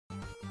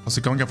How's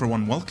it going,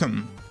 everyone?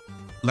 Welcome.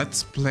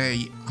 Let's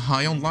play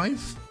High on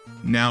Life.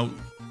 Now,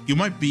 you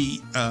might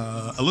be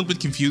a little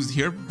bit confused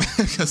here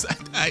because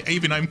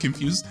I'm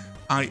confused.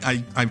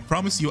 I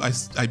promise you,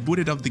 I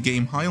booted up the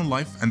game High on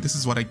Life and this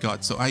is what I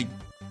got. So I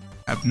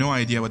have no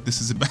idea what this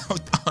is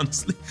about,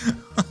 honestly.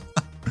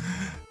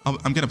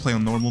 I'm gonna play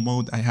on normal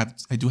mode.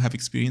 I do have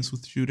experience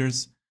with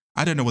shooters.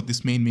 I don't know what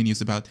this main menu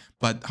is about,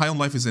 but High on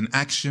Life is an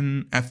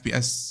action,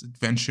 FPS,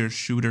 adventure,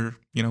 shooter,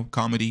 you know,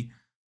 comedy,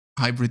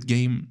 hybrid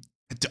game.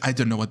 I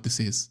don't know what this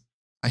is.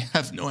 I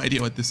have no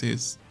idea what this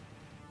is.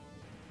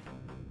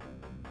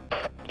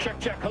 Check,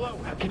 check, hello.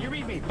 Can you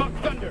read me? Buck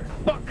Thunder.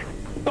 Buck.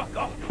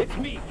 Oh, it's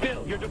me,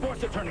 Phil, your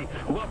divorce attorney.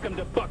 Welcome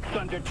to Buck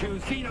Thunder 2,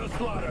 See No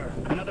Slaughter.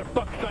 Another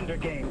Buck Thunder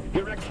game.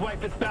 Your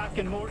ex-wife is back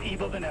and more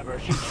evil than ever.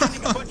 She's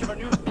sending a bunch of her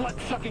new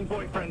blood-sucking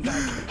boyfriends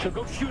out. So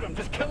go shoot them.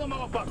 Just kill them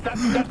all, Buck.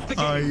 That's the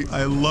game.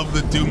 I love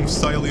the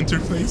Doom-style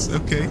interface.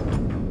 Okay.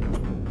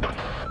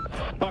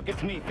 Buck,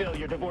 it's me, Phil,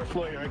 your divorce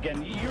lawyer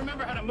again. You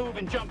remember how to move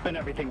and jump and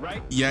everything,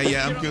 right? Yeah,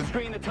 I'm good. On the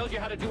screen that tells you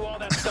how to do all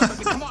that stuff. I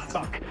mean, come on,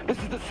 Buck. This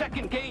is the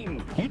second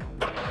game.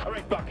 All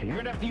right, Buck. You're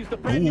gonna have to use the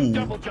brand new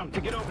double jump to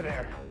get over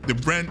there. The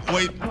brand.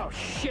 Wait. Oh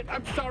shit!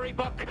 I'm sorry,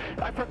 Buck.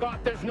 I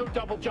forgot. There's no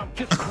double jump.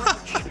 Just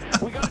crouch.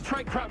 We gotta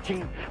try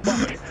crouching,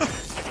 Buck.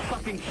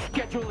 Fucking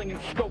scheduling and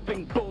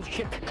scoping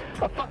bullshit.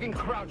 A fucking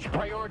crouch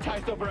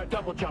prioritized over a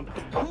double jump.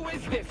 Who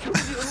is this?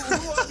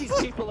 Who are these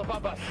people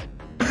above us?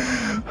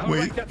 All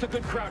right, that's a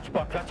good crouch,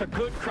 Buck. That's a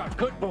good crouch.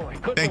 Good boy.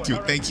 Good thank boy. you.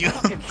 Right. Thank you.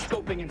 Fucking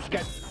scoping and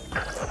sketch.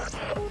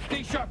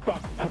 Stay sharp,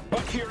 Buck.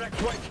 Buck, your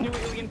ex-wife's new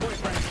alien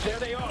boyfriends. There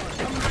they are.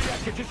 Coming right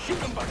at you. Just shoot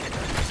them, Buck.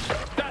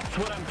 That's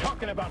what I'm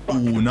talking about, Buck.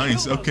 Ooh,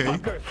 nice. Kill those Okay.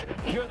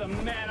 fuckers. You're the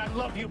man. I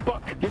love you,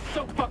 Buck. You're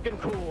so fucking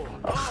cool.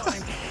 Oh,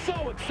 I'm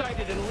so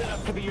excited and lit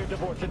up to be your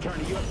divorce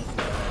attorney.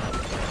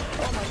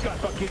 Oh my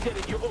God, Buck, you did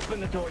it. You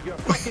opened the door. You're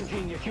a fucking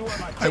genius. You are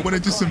my I want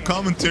to do some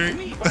commentary.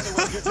 Me, by the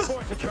way, your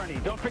divorce attorney.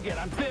 Don't forget,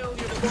 I'm Bill,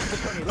 your divorce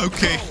attorney.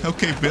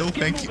 Okay, Bill.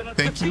 Thank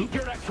you.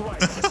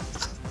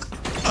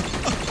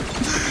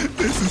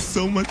 This is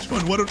so much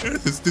fun. What on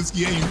earth is this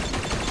game?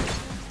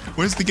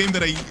 Where's the game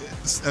that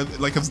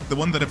the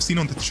one that I've seen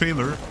on the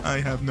trailer? I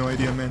have no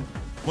idea, man.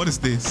 What is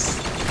this?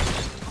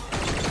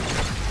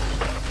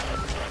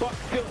 Buck,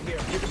 Bill here,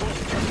 your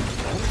divorce attorney.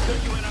 Let me fill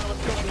you in on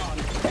what's going on.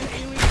 An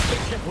alien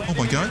spaceship landed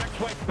my God. in your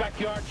ex-wife's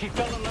backyard. She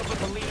fell in love with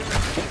the leader,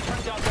 and it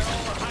turns out they're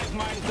all a hive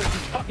mind, so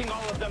she's fucking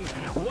all of them.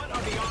 What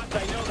are the odds?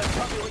 I know that's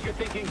probably what you're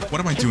thinking, but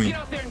what am I just doing? Get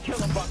out there and kill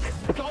them, Buck.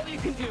 That's all you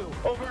can do.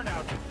 Over and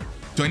out.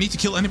 Do I need to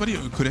kill anybody,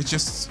 or could I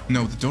just...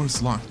 No, the door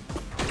is locked.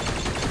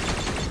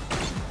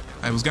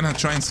 I was gonna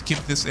try and skip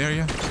this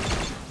area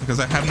because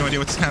I have no idea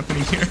what's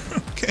happening here.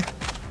 Okay.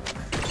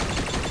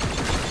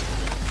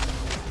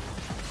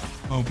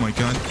 Oh my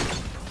God.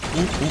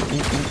 Ooh.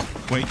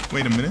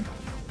 Wait a minute.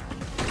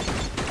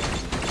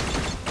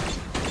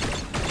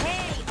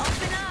 Hey,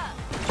 open up.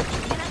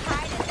 You gonna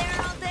hide in there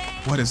all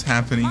day? What is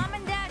happening? Mom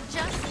and Dad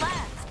just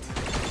left.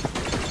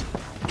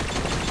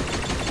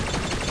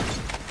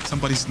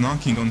 Somebody's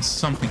knocking on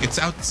something. It's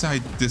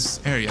outside this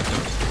area, though.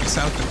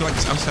 I feel like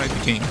it's outside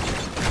the game.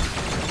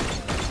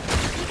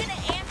 You gonna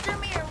answer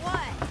me or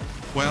what?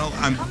 Well,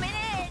 I'm Coming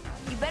in.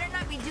 You better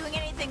not be doing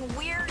anything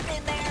weird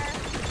in there.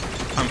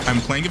 I'm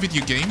playing a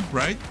video game,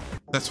 right?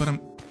 That's what I'm...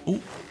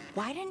 Ooh.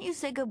 Why didn't you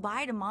say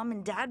goodbye to Mom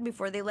and Dad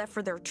before they left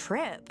for their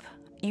trip?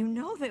 You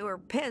know they were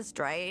pissed,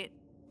 right?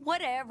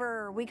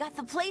 Whatever. We got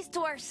the place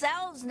to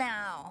ourselves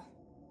now.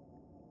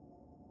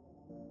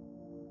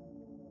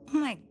 Oh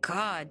my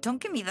God,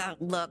 don't give me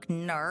that look,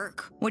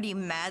 narc. What, are you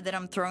mad that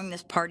I'm throwing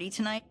this party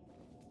tonight?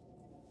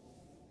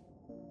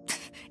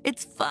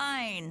 It's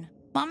fine.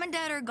 Mom and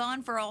Dad are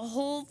gone for a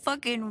whole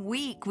fucking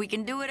week. We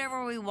can do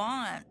whatever we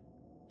want.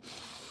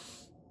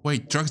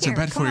 Wait, drugs Here, are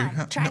bad for your come on,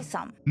 health. try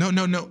some. No.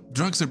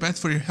 Drugs are bad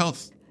for your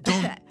health.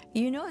 Don't.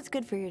 You know it's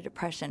good for your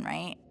depression,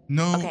 right?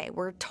 No. Okay,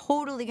 we're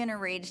totally gonna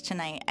rage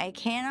tonight. I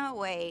cannot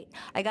wait.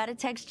 I gotta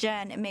text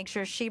Jen and make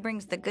sure she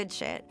brings the good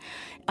shit.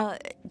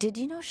 Did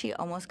you know she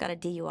almost got a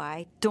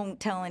DUI? Don't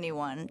tell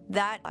anyone.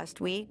 That last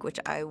week, which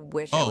I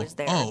wish I was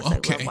there because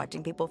okay. I love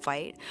watching people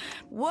fight.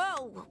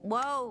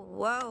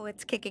 Whoa,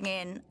 it's kicking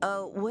in.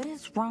 What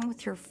is wrong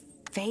with your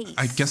face?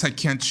 I guess I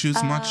can't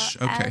choose much.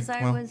 Okay, as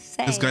I well, was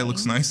saying, this guy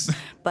looks nice.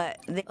 But,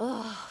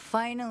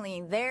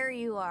 finally, there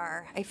you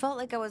are. I felt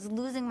like I was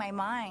losing my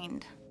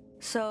mind.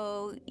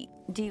 So,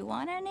 do you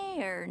want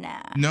any or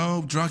nah?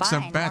 No, drugs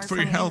Fine, are bad more for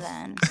your me health.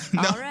 then.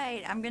 No. All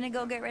right, I'm gonna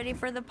go get ready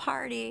for the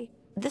party.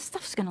 This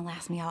stuff's gonna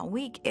last me all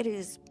week. It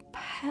is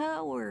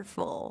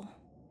powerful.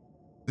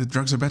 The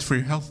drugs are bad for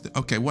your health.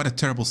 Okay, what a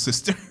terrible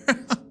sister.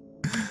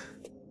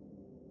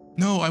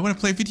 No, I want to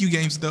play video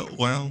games though.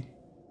 Well,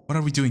 what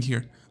are we doing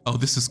here? Oh,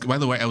 this is, by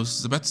the way, I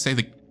was about to say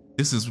that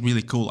this is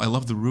really cool. I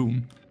love the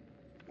room.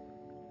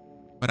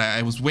 But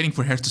I was waiting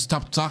for her to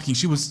stop talking.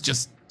 She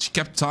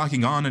kept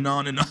talking on and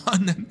on and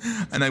on.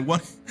 And I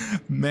want,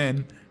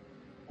 man.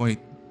 Wait,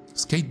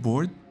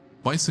 skateboard,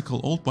 bicycle,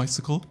 old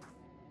bicycle.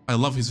 I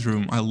love his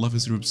room. I love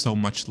his room so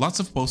much. Lots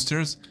of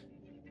posters.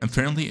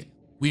 Apparently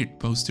weird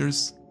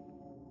posters.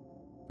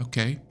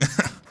 Okay.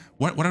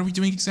 What are we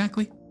doing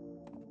exactly?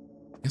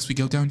 Guess we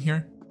go down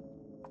here.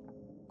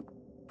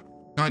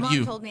 Not Mom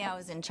you. told me I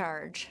was in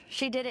charge.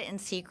 She did it in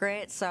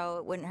secret so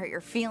it wouldn't hurt your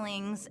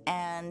feelings,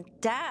 and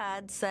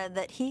Dad said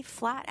that he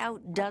flat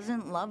out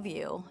doesn't love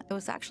you. It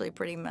was actually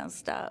pretty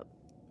messed up.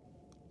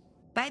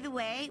 By the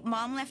way,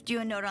 Mom left you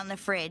a note on the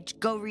fridge.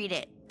 Go read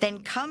it. Then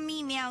come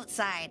meet me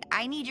outside.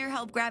 I need your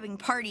help grabbing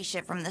party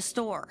shit from the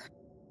store.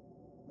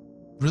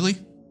 Really?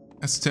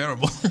 That's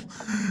terrible.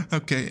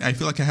 Okay, I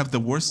feel like I have the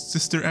worst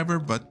sister ever,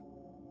 but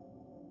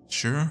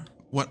sure.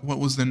 What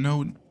was the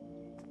note?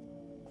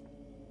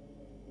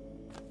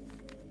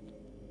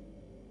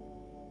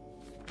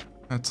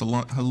 That's a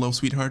lot. Hello,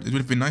 sweetheart. It would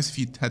have been nice if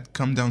you had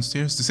come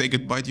downstairs to say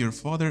goodbye to your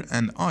father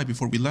and I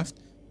before we left.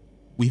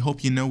 We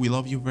hope you know we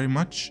love you very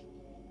much.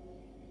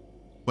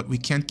 But we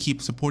can't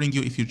keep supporting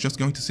you if you're just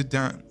going to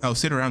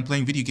sit around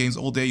playing video games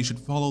all day. You should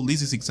follow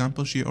Lizzie's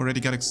example. She already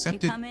got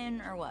accepted. You come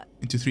in or what?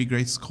 Into 3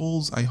 great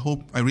schools. I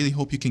really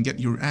hope you can get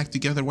your act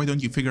together. Why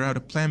don't you figure out a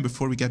plan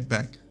before we get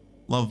back?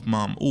 Love,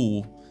 Mom.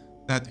 Ooh,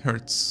 that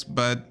hurts.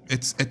 But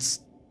it's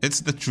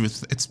the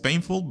truth. It's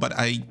painful, but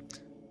I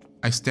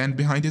stand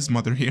behind his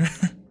mother here.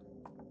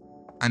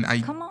 And I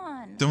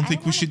don't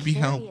think we should be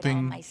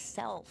helping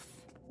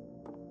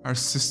our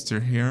sister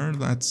here.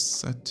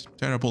 That's a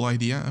terrible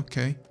idea.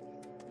 Okay.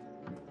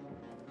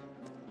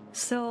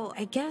 So,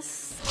 I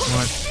guess...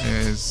 What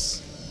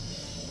is...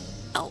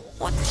 Oh,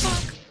 what the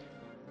fuck?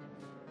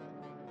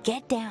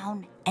 Get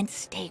down and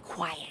stay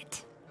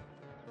quiet.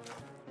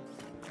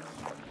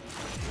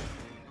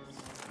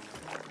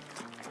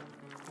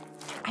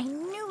 I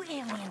knew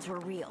aliens were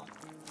real.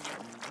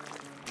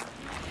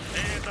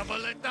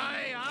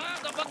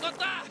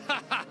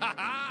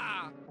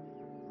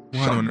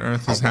 What on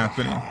earth is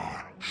happening?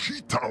 Can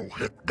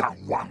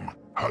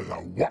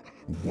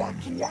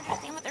you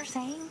understand what they're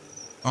saying?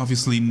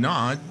 Obviously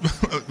not.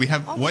 We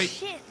have... Oh, wait.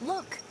 shit,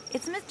 look.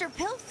 It's Mr.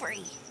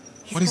 Pilfrey.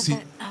 What is he?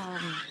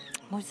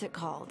 What's it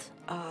called?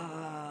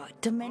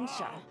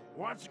 Dementia.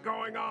 What's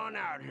going on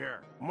out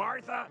here?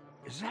 Martha,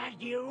 is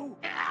that you?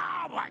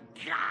 Oh my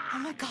god! Oh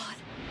my god.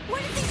 What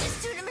did they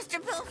just do to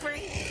Mr.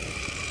 Pilfrey?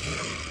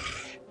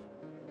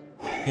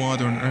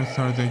 What on earth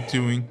are they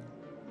doing?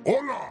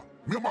 What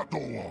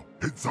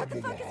the fuck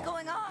is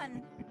going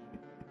on?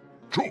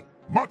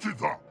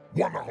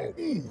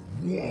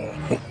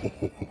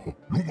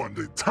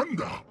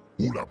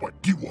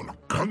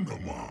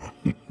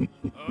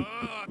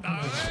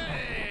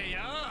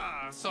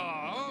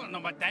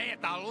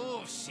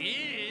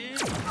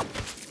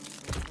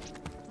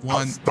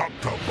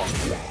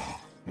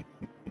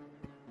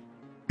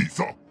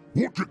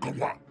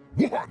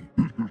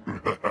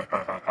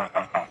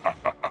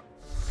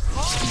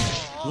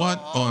 What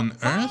on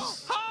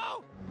earth?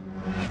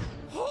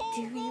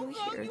 Do you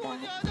hear that?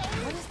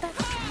 What is that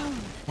sound?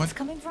 What? It's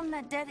coming from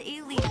that dead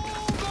alien.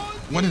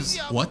 What is...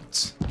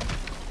 what?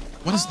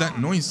 What is that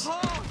noise?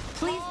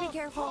 Please be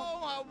careful.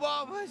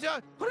 I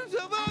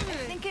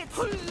think it's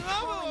calling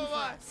for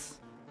us.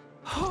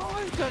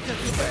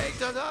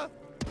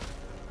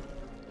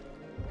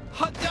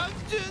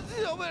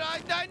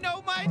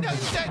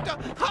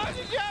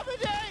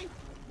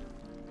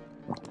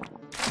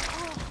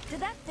 Did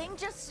that thing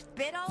just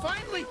spit all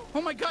Finally!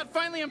 Oh my god,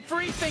 finally I'm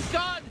free, thank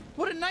god!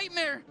 What a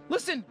nightmare!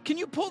 Listen, can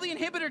you pull the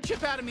inhibitor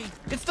chip out of me?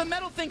 It's the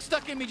metal thing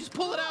stuck in me, just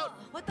pull it out!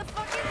 What the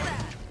fuck is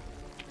that?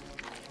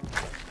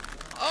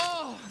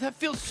 Oh, that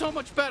feels so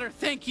much better,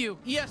 thank you.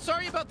 Yeah,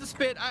 sorry about the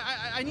spit.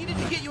 I needed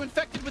to get you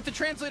infected with the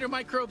translator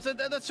microbes.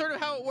 That's sort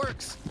of how it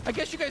works. I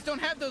guess you guys don't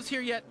have those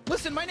here yet.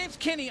 Listen, my name's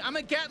Kenny. I'm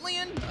a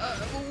Gatlian.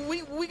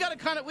 We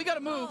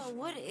gotta move. Oh,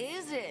 what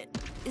is it?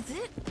 Is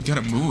it You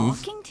gotta move.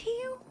 talking to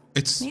you?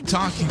 It's Maybe we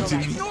talking should to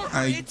go me. Ignore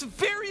her. It's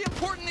very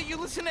important that you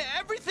listen to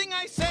everything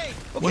I say.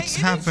 Okay, What's it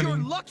is your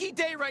happening? lucky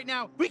day right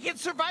now. We can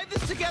survive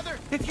this together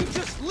if you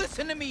just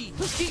listen to me.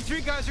 Those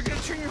G3 guys are gonna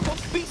turn your whole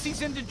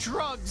species into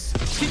drugs.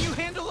 Can you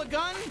handle a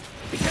gun?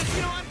 Because,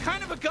 you know, I'm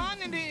kind of a gun,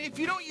 and if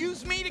you don't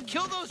use me to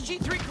kill those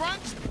G3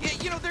 grunts,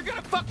 you know, they're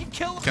gonna fucking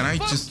kill them. Can I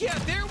Fuck just... yeah,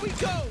 there we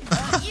go.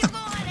 You go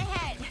on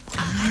ahead.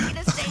 I'm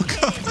gonna stay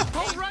hidden.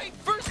 All right,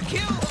 first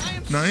kill. I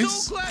am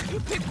Nice. so glad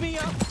you picked me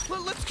up.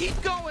 Let's keep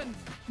going.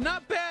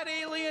 Not bad,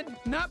 alien.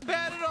 Not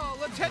bad at all.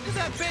 Let's head to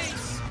that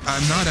base.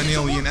 I'm not an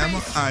alien, am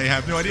I? I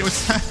have no idea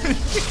what's happening.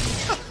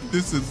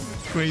 This is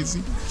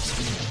crazy.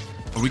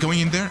 Are we going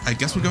in there? I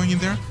guess we're going in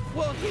there.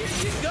 Well, here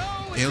you go.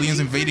 It's Aliens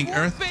a invading warp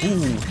Earth? base. Ooh.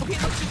 Okay,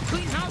 let's just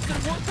clean house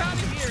and warp out of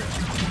here.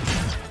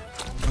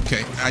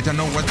 Okay, I don't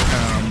know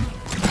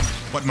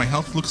what my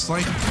health looks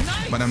like,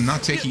 Nice. but I'm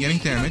not taking any You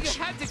know, damage.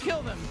 you had to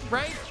kill them,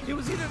 right? It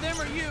was either them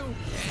or you,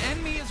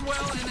 and me as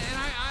well, and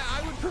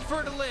I would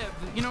prefer to live.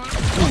 You know, it's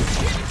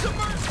a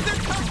merc. They're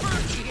tougher.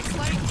 It's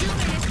like 2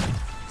 minutes.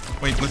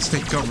 Wait, let's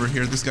take cover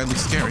here. This guy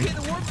looks scary. Okay,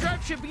 the warp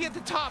drive should be at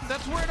the top.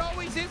 That's where it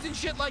always is and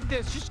shit like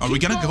this. Just Are we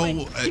keep gonna going.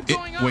 go, Keep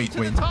going up wait,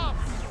 to wait. the top.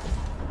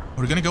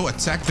 We're gonna go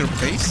attack their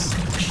base?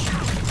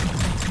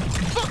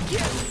 Fuck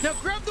yeah! Now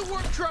grab the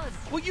warp drive.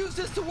 We'll use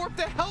this to warp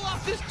the hell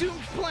off this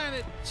doomed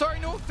planet. Sorry,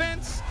 no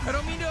offense. I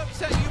don't mean to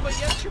upset you, but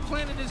yes, your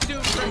planet is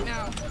doomed right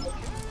now.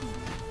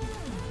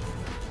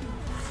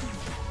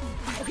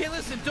 Okay,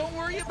 listen, don't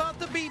worry about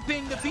the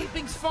beeping. The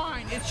beeping's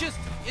fine.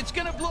 It's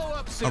gonna blow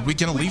up soon. Are we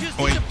gonna leave? We just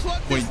need to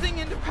plug this thing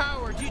into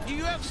power. Do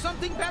you have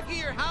something back at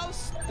your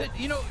house that,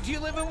 you know, do you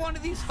live in one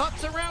of these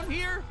huts around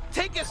here?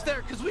 Take us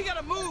there, because we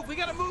gotta move. We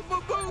gotta move.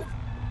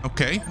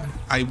 Okay.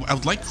 I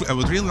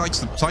would really like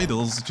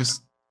subtitles.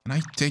 Just, can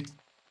I take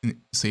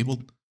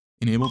disabled?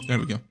 Enabled? There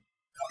we go.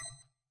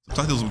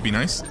 Subtitles would be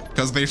nice,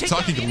 because they're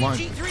talking a lot.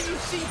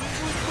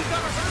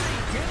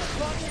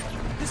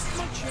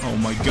 Oh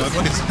my god,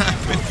 what is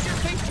happening?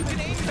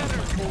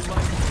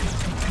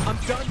 I'm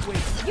done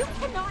waiting. You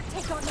cannot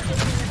take on the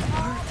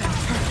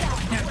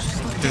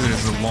There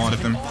is a lot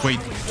of them. Wait,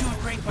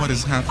 what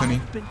is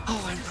happening?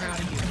 Oh, I'm proud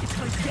of you.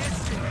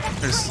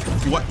 There's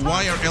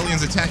why are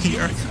aliens attacking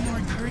Earth? Some more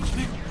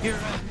encouragement?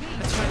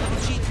 That's my little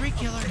G3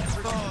 killer.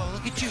 Oh,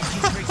 look at you,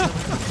 G3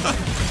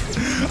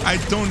 killer. I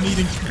don't need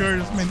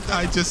encouragement.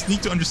 I just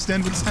need to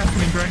understand what's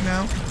happening right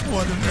now.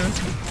 What on earth?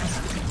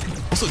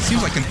 Also, it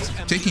seems like I'm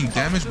taking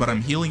damage, but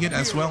I'm healing it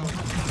as well.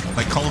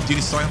 Like Call of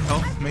Duty style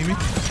health, maybe?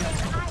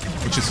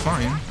 Which is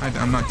fine.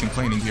 I'm not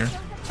complaining here.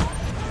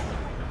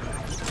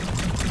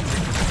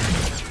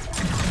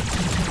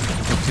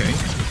 Okay.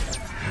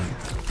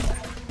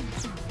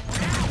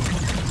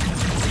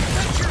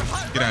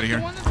 Get out of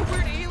here.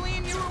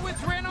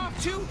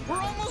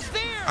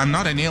 I'm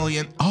not an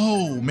alien.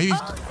 Oh, maybe.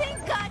 Oh,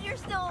 thank God you're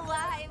still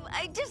alive.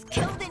 I just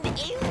killed an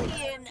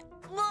alien.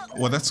 Look.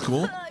 Well, that's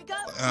cool.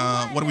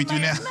 What do we do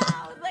now?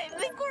 I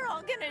think we're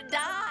all gonna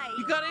die.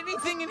 You got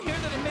anything in here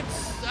that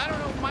emits, I don't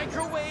know,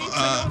 microwaves?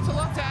 I know it's a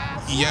lot to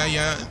ask.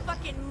 Yeah.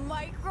 Fucking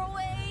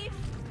microwave?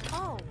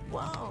 Oh,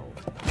 whoa.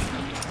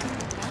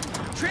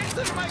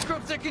 Translator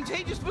microbes, they're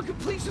contagious, but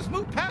please just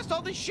move past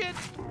all this shit.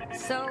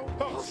 So?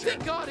 Oh,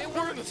 thank God, it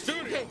worked.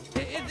 Okay,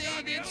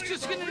 it's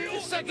just gonna need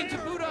a second to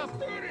boot up.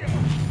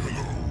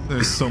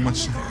 There's so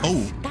much.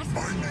 Oh.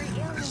 My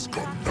name is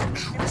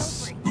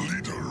Garmantuous,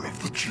 leader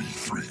of the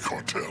G3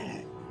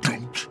 cartel.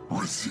 Don't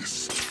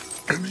resist.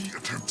 Any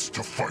attempts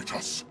to fight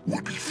us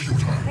would be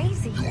futile.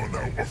 Crazy. You are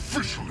now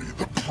officially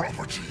the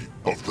property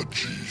of the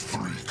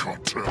G3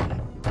 cartel.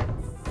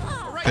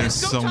 Right, There's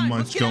so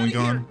much going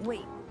on.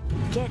 Wait,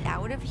 get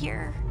out of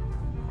here?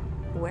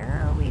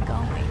 Where are we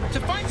going? To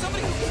find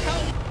somebody who can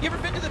help. You ever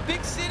been to the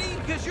big city?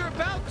 Because you're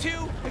about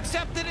to,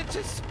 except that it's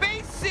a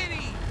space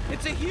city.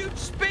 It's a huge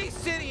space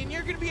city, and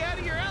you're going to be out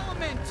of your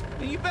element.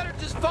 And you better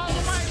just follow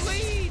my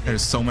lead.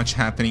 There's so much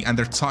happening, and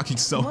they're talking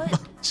so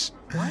much.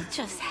 What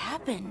just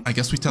happened? I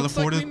guess we Looks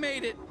like teleported. we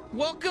made it.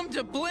 Welcome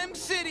to Blim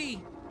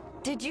City.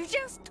 Did you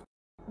just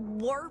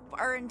warp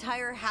our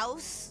entire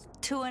house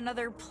to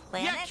another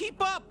planet? Yeah,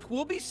 keep up.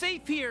 We'll be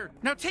safe here.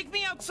 Now take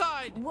me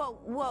outside.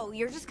 Whoa,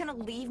 you're just gonna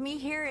leave me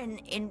here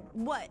in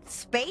what,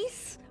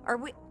 space? Are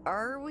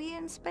we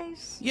in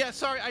space? Yeah,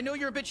 sorry, I know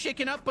you're a bit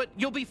shaken up, but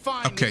you'll be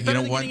fine. Okay, It's you better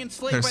know than what? getting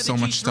enslaved There's by the so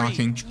much G3.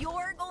 talking.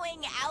 You're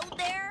going out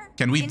there?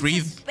 Can we into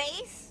breathe?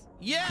 space?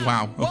 Yeah.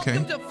 Wow, okay.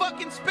 Welcome to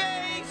fucking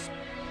space.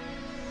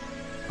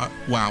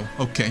 Wow,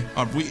 okay.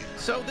 Are we?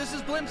 So this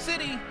is Blim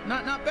City.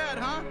 Not bad,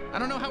 huh? I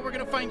don't know how we're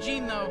gonna find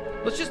Gene though.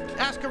 Let's just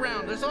ask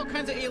around. There's all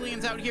kinds of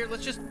aliens out here.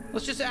 Let's just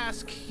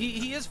ask.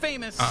 He is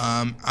famous.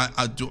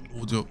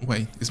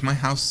 Wait, is my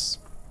house?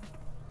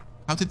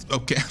 How did?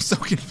 Okay, I'm so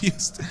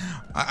confused.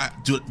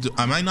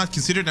 Am I not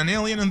considered an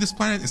alien on this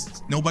planet?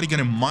 Is nobody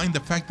gonna mind the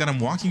fact that I'm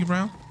walking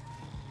around?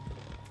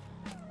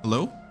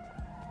 Hello?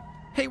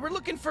 Hey, we're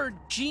looking for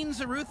Gene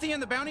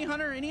Zaruthian, the bounty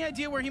hunter. Any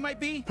idea where he might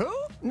be? Who?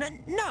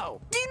 No.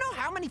 Do you know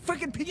how many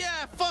freaking people?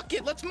 Yeah, fuck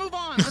it. Let's move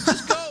on. Let's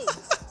just go.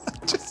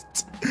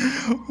 Just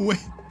wait.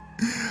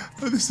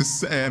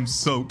 I'm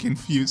so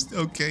confused.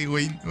 Okay,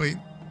 wait.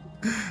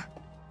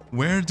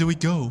 Where do we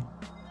go?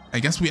 I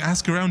guess we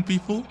ask around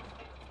people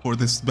for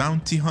this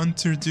bounty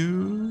hunter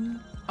dude.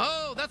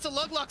 Oh, that's a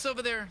Luglox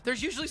over there.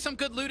 There's usually some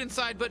good loot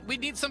inside, but we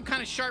need some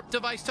kind of sharp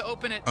device to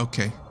open it.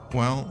 Okay,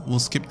 well, we'll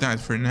skip that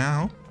for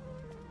now.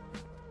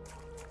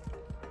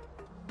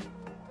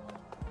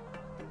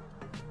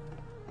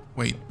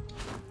 Wait.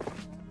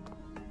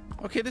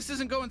 Okay, this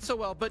isn't going so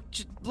well, but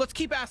let's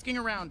keep asking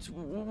around.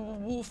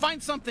 We'll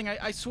find something,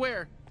 I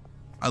swear.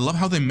 I love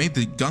how they made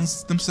the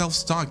guns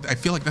themselves talk. I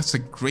feel like that's a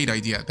great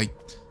idea.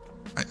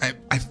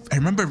 I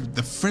remember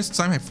the first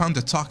time I found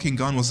a talking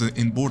gun was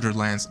in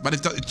Borderlands, but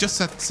it just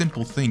said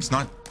simple things,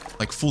 not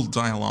like full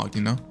dialogue,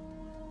 you know?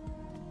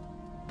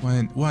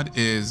 What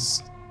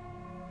is...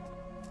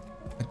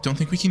 I don't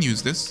think we can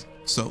use this,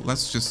 so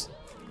let's just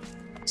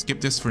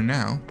skip this for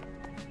now.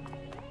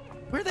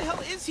 Where the hell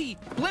is he?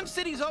 Blim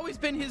City's always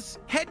been his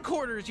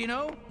headquarters, you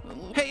know?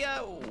 Hey,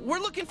 we're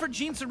looking for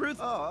Gene Saruth.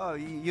 Oh,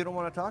 you don't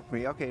want to talk to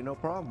me? Okay, no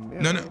problem.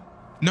 Yeah,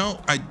 No,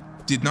 I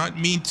did not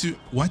mean to...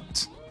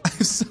 What?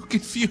 I'm so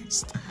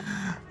confused.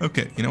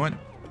 Okay, you know what?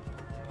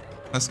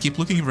 Let's keep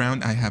looking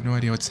around. I have no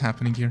idea what's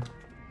happening here.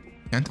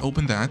 Can't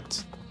open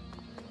that.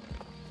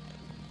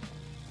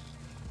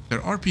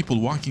 There are people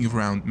walking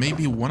around.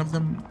 Maybe one of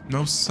them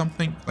knows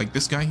something, like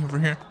this guy over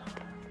here.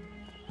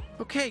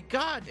 Okay,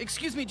 God,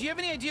 excuse me, do you have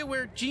any idea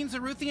where Gene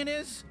Zaruthian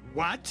is?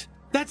 What?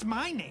 That's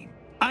my name.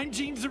 I'm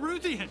Gene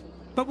Zaruthian.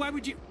 But why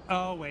would you...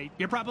 Oh, wait.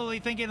 You're probably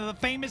thinking of the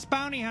famous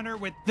bounty hunter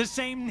with the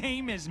same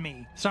name as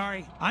me.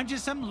 Sorry, I'm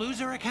just some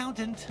loser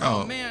accountant.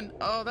 Oh, man.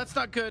 Oh, that's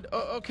not good.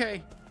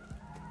 Okay.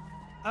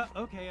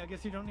 Okay, I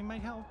guess you don't need my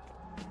help.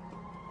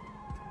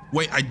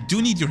 Wait, I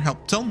do need your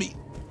help. Tell me.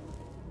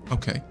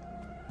 Okay.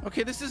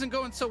 Okay, this isn't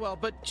going so well,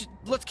 but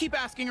let's keep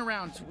asking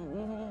around.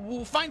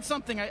 We'll find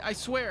something, I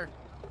swear.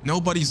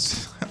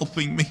 Nobody's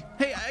helping me.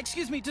 Hey,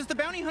 excuse me, does the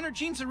bounty hunter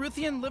Gene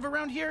Zaruthian live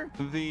around here?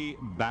 The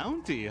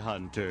bounty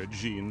hunter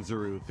Gene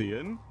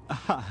Zaruthian?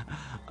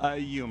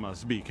 You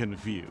must be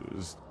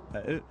confused.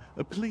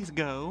 Please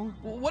go.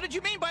 What did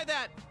you mean by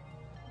that?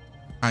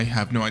 I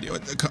have no idea.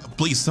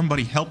 Please,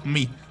 somebody help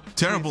me.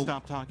 Terrible. Please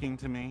stop talking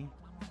to me.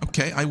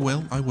 Okay, I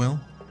will.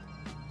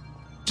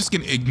 Just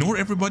gonna ignore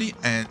everybody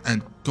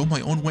and go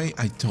my own way.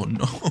 I don't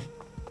know.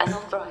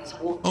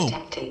 Unauthorized warp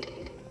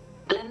detected.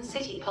 Glen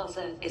City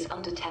Plaza is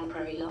under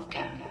temporary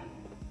lockdown.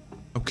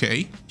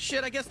 Okay.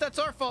 Shit, I guess that's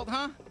our fault,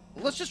 huh?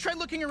 Let's just try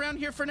looking around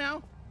here for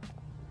now.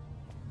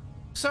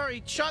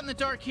 Sorry, shot in the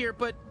dark here,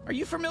 but are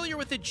you familiar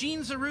with the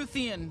Gene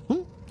Zaruthian?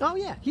 Oh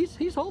yeah,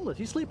 he's homeless.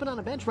 He's sleeping on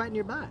a bench right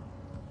nearby.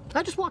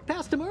 I just walked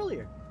past him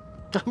earlier.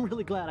 I'm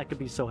really glad I could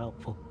be so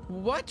helpful.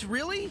 What?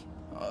 Really?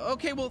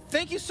 Okay, well,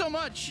 thank you so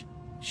much.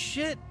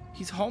 Shit,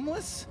 he's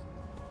homeless?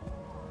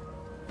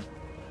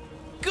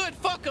 Good,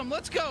 fuck him,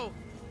 let's go.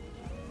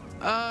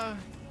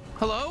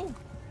 Hello?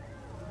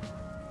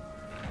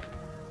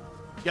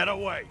 Get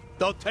away.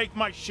 Don't take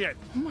my shit.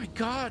 Oh my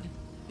god.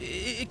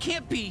 It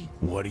can't be.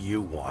 What do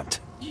you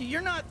want?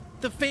 You're not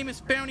the famous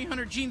bounty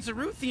hunter Gene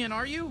Zaruthian,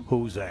 are you?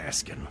 Who's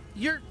asking?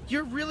 You're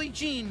really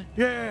Gene.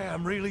 Yeah,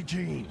 I'm really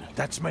Gene.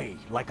 That's me,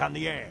 like on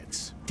the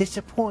ads.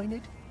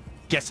 Disappointed?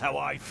 Guess how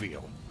I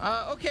feel.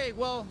 Okay,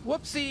 well,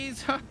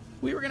 whoopsies.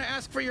 We were gonna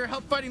ask for your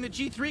help fighting the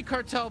G3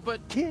 cartel,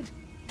 but... Kid,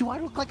 do I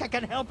look like I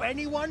can help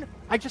anyone?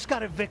 I just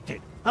got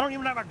evicted. I don't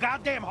even have a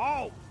goddamn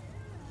home.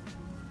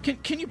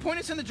 Can you point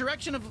us in the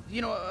direction of,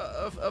 you know,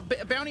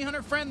 a bounty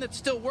hunter friend that's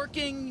still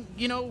working,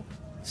 you know,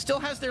 still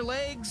has their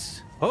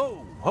legs?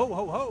 Oh,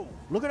 ho.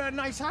 Look at that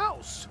nice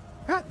house.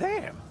 God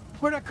damn.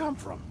 Where'd that come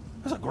from?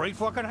 That's a great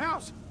fucking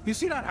house. You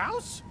see that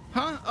house?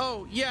 Huh?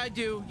 Oh, yeah, I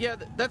do. Yeah,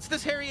 that's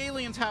this hairy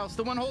alien's house,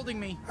 the one holding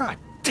me. God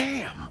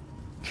damn.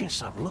 Can't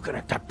stop looking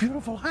at that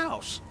beautiful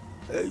house.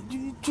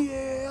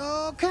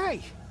 Yeah,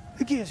 okay.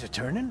 The gears are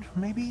turning.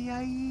 Maybe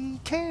I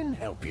can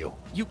help you.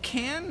 You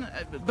can?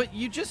 But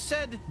you just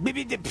said...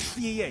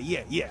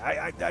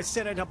 Yeah. I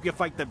said I'd help you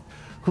fight the...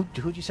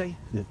 Who'd you say?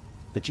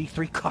 The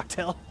G3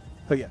 cartel?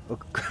 Oh, yeah. Oh,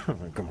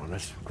 come on,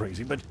 that's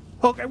crazy, but...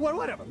 Okay,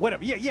 whatever.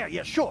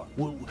 Yeah, sure.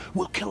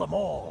 We'll kill them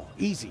all.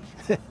 Easy.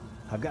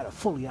 I've got a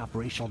fully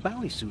operational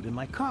bounty suit in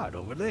my cart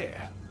over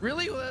there.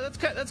 Really? Well,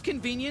 that's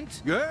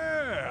convenient.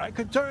 Yeah, I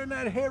could turn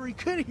that hairy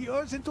kid of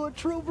yours into a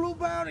true blue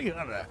bounty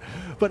hunter.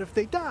 But if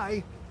they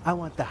die, I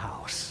want the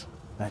house.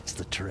 That's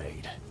the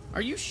trade.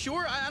 Are you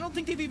sure? I don't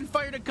think they've even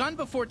fired a gun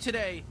before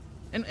today.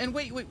 And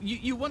wait,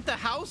 you want the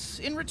house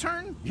in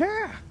return?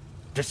 Yeah.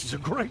 This is a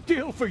great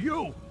deal for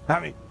you.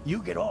 I mean,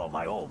 you get all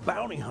my old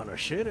bounty hunter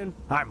shit, and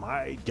I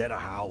might get a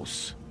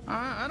house.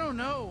 I don't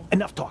know.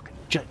 Enough talking.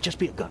 Just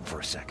be a gun for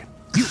a second.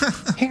 You,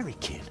 hairy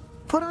kid,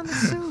 put on the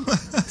suit.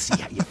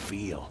 See how you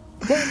feel.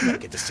 Then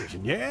make a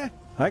decision, yeah?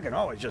 I can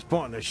always just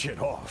pawn this shit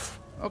off.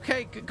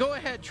 Okay, go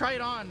ahead. Try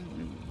it on.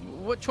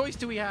 What choice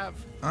do we have?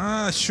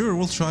 Sure,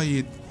 we'll try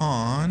it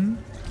on.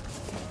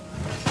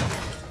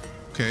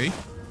 Okay.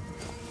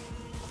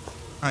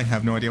 I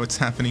have no idea what's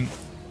happening.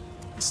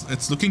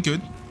 It's looking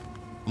good.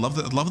 Love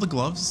the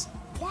gloves.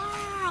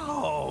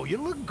 Wow, you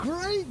look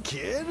great,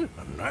 kid.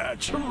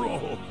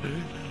 Natural.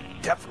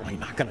 Definitely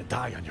not gonna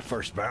die on your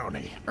first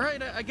bounty. All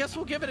right, I guess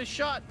we'll give it a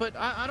shot, but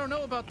I don't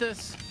know about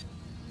this.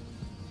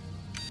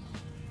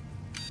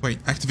 Wait,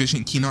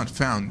 activation key not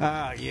found.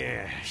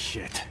 Yeah,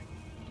 shit.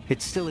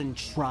 It's still in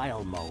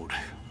trial mode.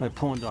 I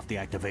pawned off the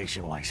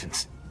activation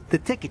license. The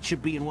ticket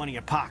should be in one of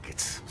your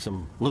pockets.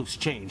 Some loose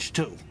change,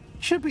 too.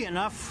 Should be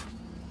enough.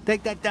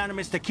 Take that down to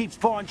Mr. Keep's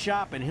pawn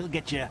shop and he'll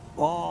get you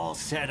all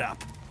set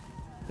up.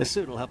 The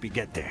suit will help you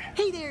get there.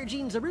 Hey there,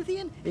 Gene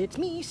Zaruthian. It's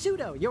me,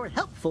 Pseudo, your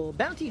helpful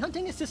bounty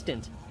hunting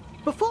assistant.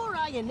 Before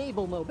I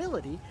enable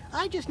mobility,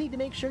 I just need to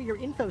make sure your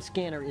info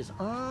scanner is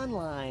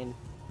online.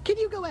 Can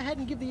you go ahead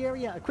and give the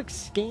area a quick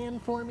scan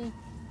for me?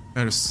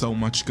 There's so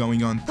much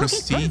going on.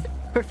 Press T. Okay,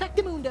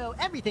 Perfectamundo.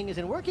 Everything is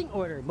in working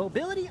order.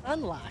 Mobility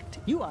unlocked.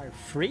 You are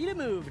free to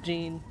move,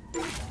 Gene.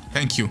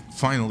 Thank you.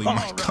 Finally,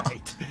 my God.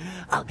 Right.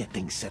 I'll get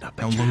things set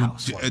up at your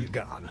house while you're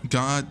gone.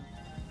 God,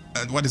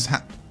 what is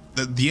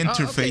the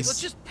interface? Okay,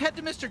 let's just head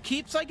to Mr.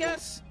 Keep's, I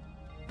guess.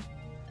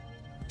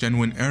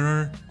 Genuine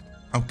error.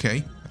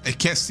 Okay, I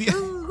can't see it.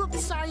 Ooh,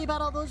 sorry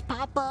about all those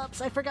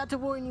pop-ups. I forgot to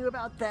warn you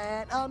about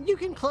that. You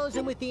can close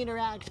them with the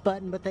interact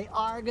button, but they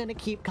are gonna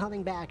keep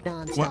coming back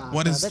nonstop.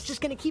 What is? That's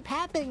just gonna keep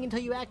happening until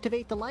you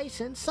activate the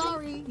license.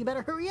 Sorry, you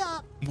better hurry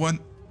up. What?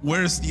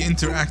 Where's the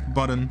interact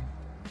button?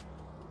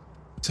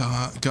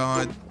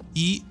 God,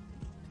 E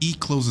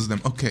closes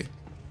them. Okay,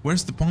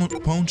 where's the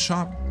pawn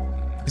shop?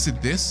 Is it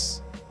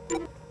this?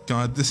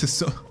 God, this is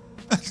so.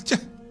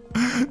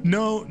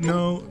 No,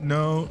 no,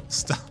 no.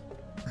 Stop.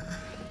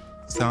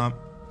 Stop.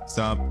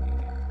 Stop.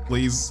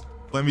 Please.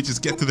 Let me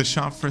just get to the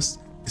shop first.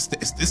 Is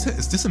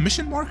this a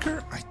mission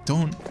marker? I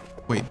don't...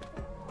 Wait.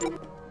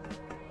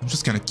 I'm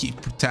just gonna keep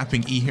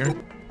tapping E here.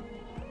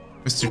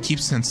 Mr.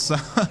 Keeps and Son.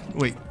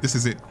 Wait, this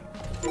is it.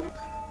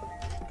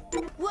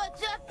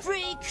 What's up,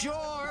 freak?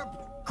 Jorb!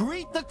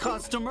 Greet the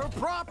customer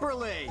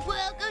properly!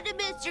 Welcome to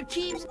Mr.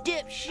 Keeps,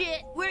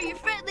 dipshit. We're your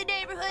friendly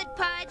neighborhood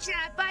pawn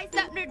shop. Buy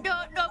something or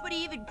don't, nobody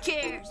even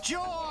cares.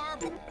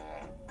 Jorb!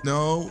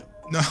 No,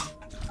 no.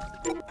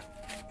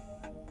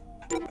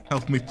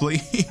 Help me,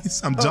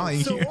 please. I'm dying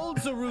here. So old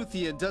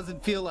Zaruthian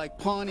doesn't feel like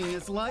pawning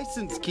his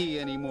license key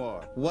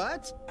anymore.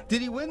 What?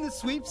 Did he win the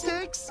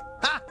sweepstakes?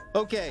 Ha!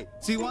 Okay,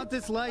 so you want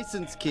this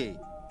license key.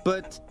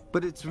 But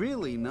it's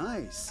really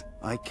nice.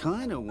 I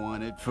kinda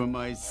want it for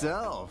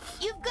myself.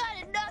 You've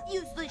got enough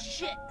useless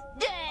shit,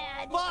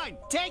 Dad! Fine,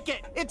 take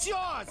it! It's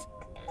yours!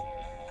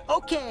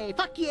 Okay,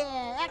 fuck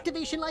yeah!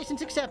 Activation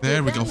license accepted.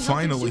 There we go, Bounty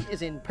hunting finally. suit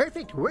is in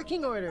perfect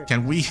working order.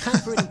 Can we? Time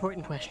for an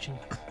important question.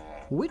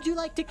 Would you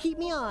like to keep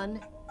me on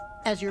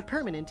as your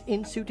permanent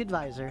in-suit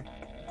advisor?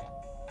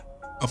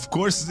 Of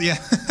course, yeah.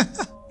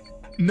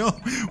 No,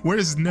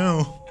 where's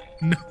no?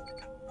 No,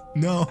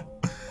 no.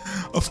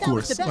 Of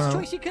course. That was the best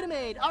choice you could have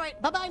made. All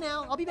right, bye-bye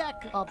now. I'll be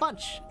back a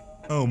bunch.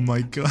 Oh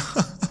my god.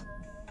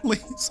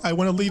 Please, I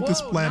want to leave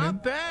this planet.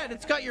 Not bad.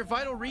 It's got your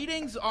vital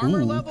readings, armor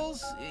Ooh.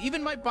 levels,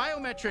 even my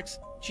biometrics.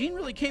 Gene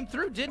really came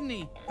through, didn't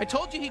he? I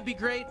told you he'd be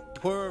great.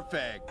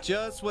 Perfect.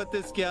 Just what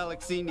this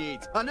galaxy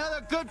needs.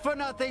 Another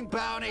good-for-nothing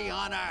bounty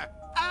hunter.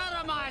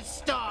 Out of my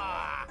store!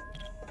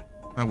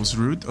 That was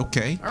rude.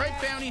 Okay. All right,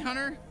 bounty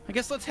hunter. I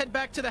guess let's head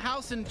back to the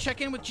house and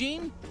check in with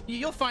Gene.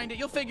 You'll find it.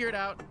 You'll figure it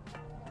out.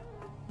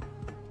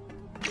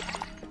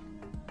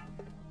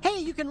 Hey,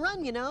 you can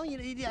run, you know.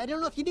 I don't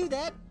know if you do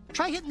that.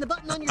 Try hitting the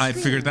button on your I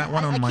screen. figured that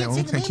one on my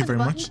own. Thank you very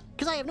much.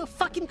 Because I have no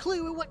fucking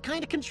clue what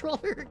kind of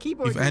controller or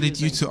keyboard We've added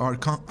you to our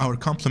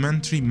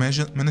complimentary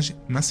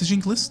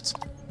messaging list.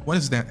 What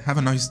is that? Have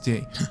a nice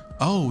day.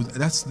 Oh,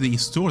 that's the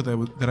store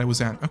that I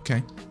was at.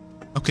 Okay.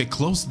 Okay,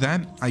 close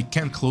that. I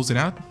can't close it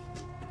out.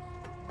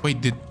 Wait,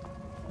 did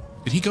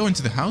he go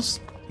into the house?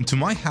 Into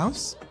my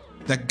house?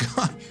 That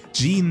guy,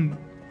 Gene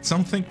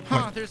something?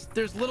 Huh, Wait,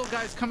 there's little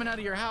guys coming out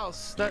of your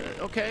house. That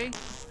okay?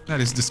 that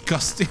is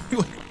disgusting.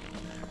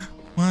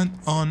 What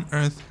on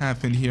earth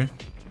happened here?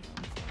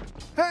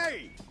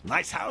 Hey!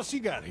 Nice house you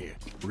got here.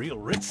 Real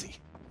ritzy.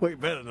 Way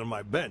better than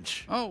my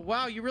bench. Oh,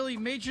 wow, you really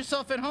made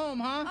yourself at home,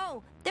 huh?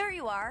 Oh, there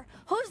you are.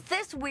 Who's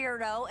this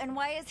weirdo, and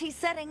why is he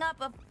setting up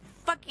a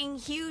fucking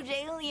huge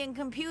alien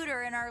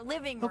computer in our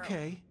living room?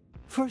 Okay.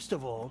 First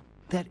of all,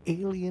 that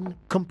alien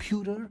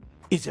computer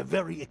is a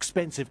very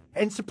expensive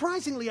and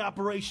surprisingly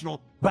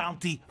operational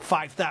Bounty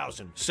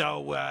 5000.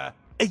 So,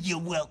 you're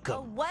welcome.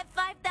 A what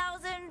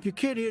 5,000? Your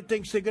kid here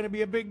thinks they're gonna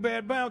be a big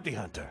bad bounty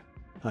hunter.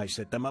 I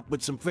set them up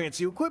with some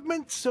fancy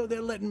equipment, so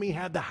they're letting me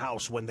have the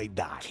house when they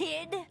die.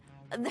 Kid?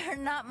 They're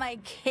not my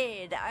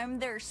kid. I'm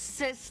their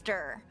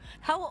sister.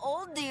 How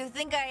old do you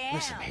think I am?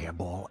 Listen,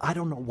 Hairball, I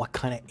don't know what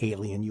kind of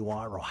alien you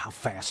are or how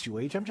fast you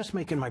age. I'm just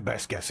making my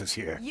best guesses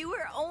here. You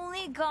were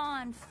only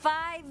gone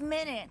 5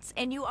 minutes,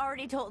 and you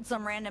already told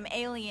some random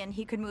alien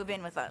he could move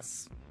in with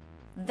us.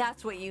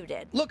 That's what you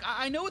did. Look,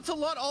 I know it's a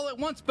lot all at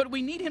once, but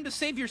we need him to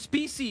save your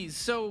species,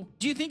 so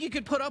do you think you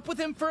could put up with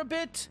him for a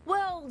bit?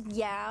 Well,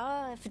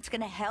 yeah, if it's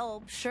gonna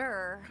help,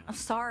 sure. I'm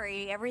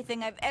sorry,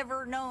 everything I've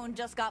ever known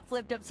just got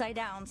flipped upside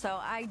down, so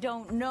I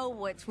don't know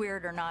what's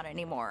weird or not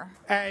anymore.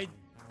 I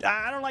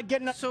don't like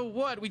getting... So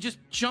what, we just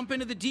jump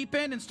into the deep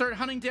end and start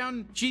hunting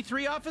down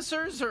G3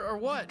 officers, or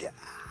what?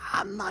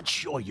 I'm not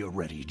sure you're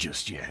ready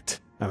just yet.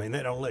 I mean,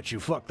 they don't let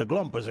you fuck the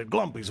Glumpers at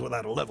Glumpies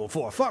without a level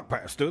 4 fuck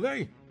pass, do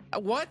they?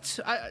 What?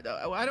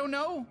 I don't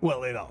know. Well,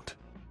 they don't.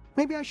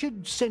 Maybe I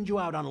should send you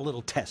out on a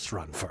little test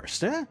run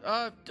first, eh?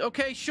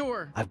 Okay,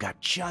 sure. I've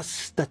got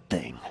just the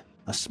thing.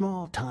 A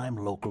small-time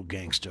local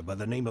gangster by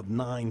the name of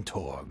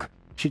NieR.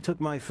 She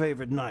took my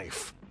favorite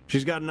knife.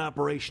 She's got an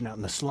operation out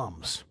in the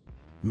slums.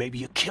 Maybe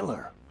you kill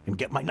her and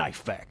get my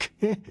knife back.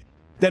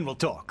 Then we'll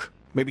talk.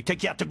 Maybe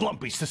take you out to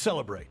Glumpies to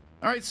celebrate.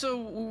 All right, so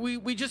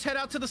we just head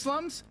out to the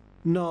slums?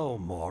 No,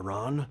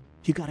 moron.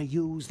 You gotta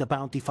use the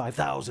Bounty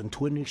 5000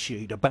 to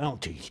initiate a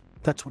bounty.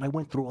 That's what I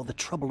went through all the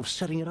trouble of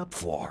setting it up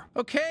for.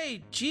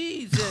 Okay,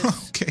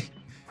 Jesus. Okay.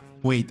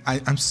 Wait,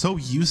 I'm so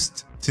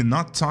used to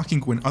not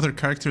talking when other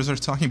characters are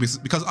talking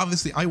because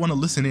obviously I want to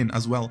listen in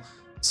as well.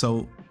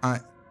 So,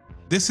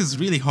 this is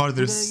really hard.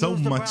 There's so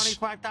much.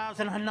 Bounty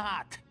 5000 or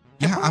not?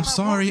 Yeah, I'm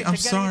sorry. I'm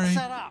sorry.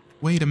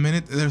 Wait a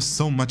minute. There's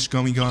so much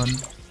going on.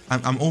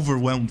 I'm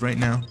overwhelmed right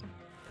now.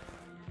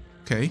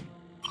 Okay.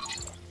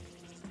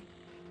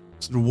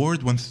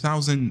 Reward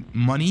 1,000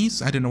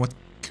 monies. I don't know what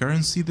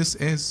currency this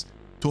is.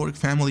 Torque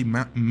family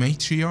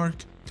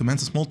matriarch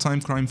commands a small-time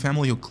crime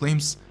family who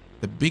claims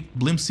the big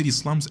Blim City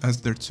slums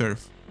as their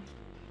turf.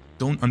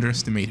 Don't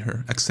underestimate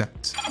her.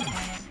 Accept.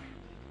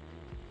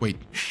 Wait.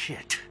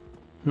 Shit.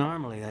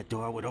 Normally that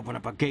door would open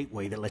up a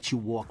gateway that lets you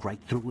walk right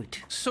through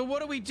it. So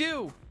what do we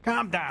do?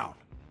 Calm down.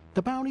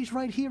 The bounty's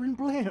right here in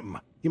Blim.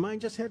 You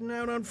mind just heading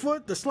out on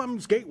foot? The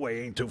slums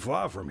gateway ain't too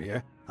far from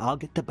here. I'll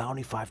get the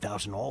Bounty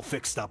 5000 all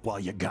fixed up while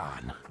you're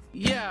gone.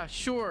 Yeah,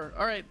 sure.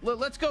 All right,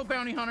 let's go,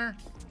 bounty hunter.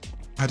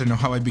 I don't know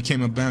how I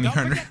became a bounty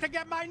hunter. Don't forget to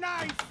get my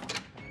knife.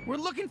 We're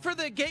looking for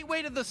the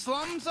gateway to the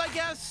slums, I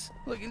guess?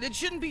 Look, it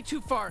shouldn't be too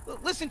far.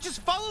 Listen,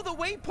 just follow the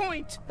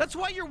waypoint. That's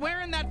why you're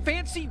wearing that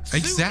fancy suit,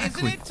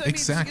 Exactly, isn't it? I mean,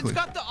 exactly. it's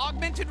got the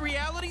augmented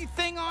reality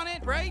thing on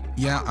it, right?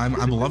 Yeah, I'm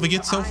loving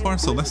it so far,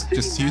 so let's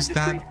just use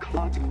that.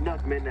 Club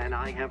Nugman, and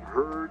I have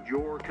heard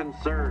your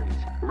concerns.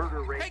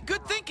 Murder rate. Hey,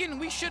 good thinking.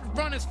 We should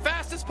run as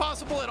fast as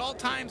possible at all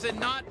times and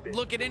not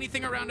look at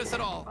anything around us at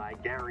all.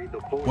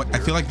 What? I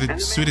feel like the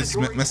suit is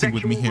messing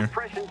with me here.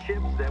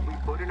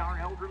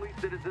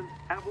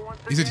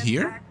 Is it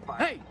here?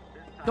 Hey,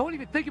 don't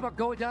even think about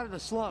going down to the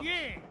slum.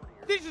 Yeah,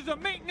 this is a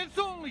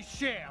maintenance-only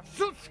shaft,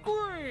 so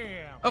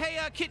scram. Okay,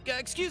 kid,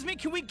 excuse me,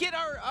 can we get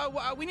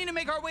our, we need to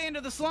make our way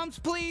into the slums,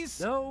 please?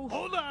 No.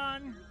 Hold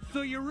on.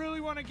 So you really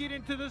want to get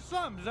into the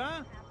slums,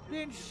 huh?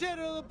 Then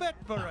settle a bet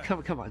for us.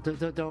 Come on,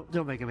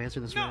 don't make him answer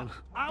this, no, man.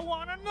 I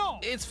want to know.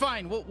 It's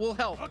fine, we'll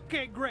help.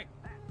 Okay, great.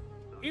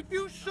 If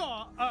you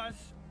saw us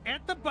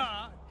at the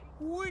bar,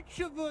 which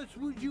of us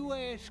would you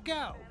ask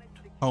out?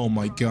 Oh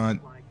my god.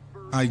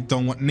 I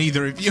don't want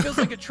neither of you. Feels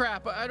like a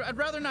trap. I'd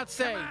rather not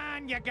say. Come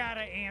on, you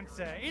gotta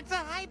answer. It's a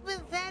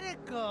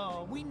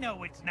hypothetical. We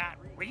know it's not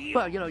real.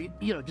 Well, you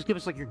know, just give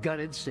us like your gut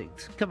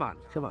instinct. Come on.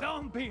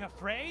 Don't be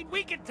afraid.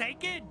 We can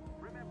take it.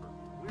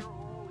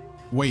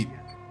 Wait.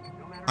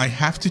 I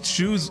have to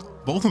choose.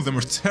 Both of them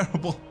are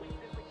terrible.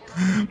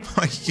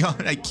 My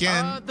god, I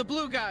can't. The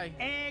blue guy.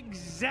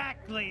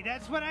 Exactly.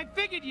 That's what I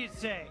figured you'd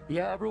say.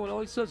 Yeah, everyone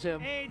always says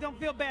him. Hey, don't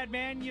feel bad,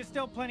 man. You're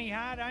still plenty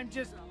hot. I'm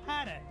just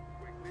hotter.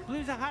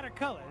 Blue's a hotter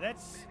color.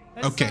 That's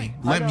okay.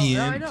 Let me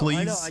in, please.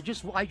 I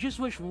know. I just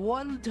wish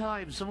one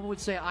time someone would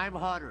say I'm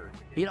hotter.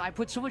 You know, I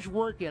put so much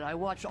work in. I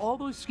watched all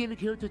those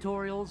skincare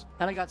tutorials,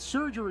 and I got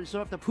surgery, so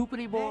I don't have to poop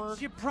anymore.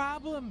 That's your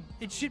problem.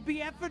 It should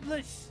be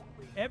effortless.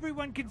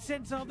 Everyone can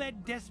sense all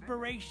that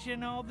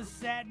desperation, all the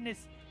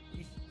sadness.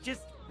 It's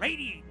just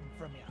radiating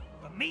from you.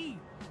 But me,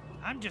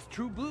 I'm just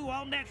true blue,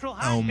 all natural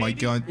hot. Oh my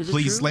god! Is it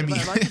Please true? let me.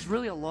 Am I just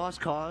really a lost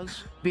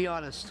cause? Be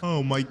honest.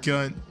 Oh my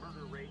god.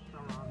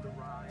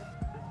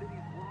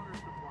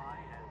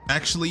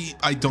 Actually,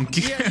 I don't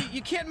care. Yeah,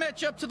 you can't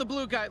match up to the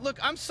blue guy. Look,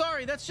 I'm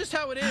sorry. That's just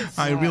how it is.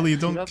 I really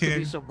don't you have care. To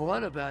be so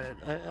blunt about it.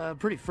 I'm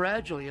pretty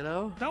fragile, you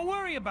know. Don't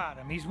worry about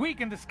him. He's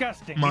weak and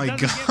disgusting. My he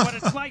doesn't God. get what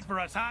it's like for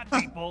us hot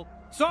people.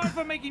 Sorry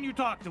for making you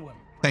talk to him.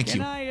 Thank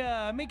you. Can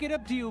I make it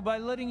up to you by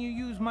letting you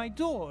use my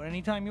door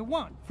anytime you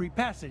want? Free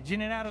passage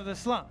in and out of the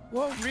slum.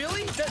 Whoa,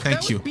 really?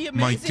 Thank you. Would be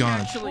My amazing,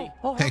 God. actually.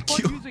 Oh, Thank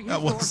you.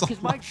 That was so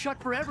because mine's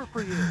shut forever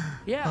for you.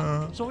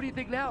 Yeah. So what do you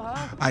think now,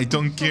 huh? I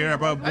don't care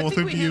about both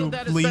of you,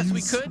 that please. as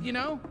best we could, you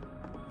know?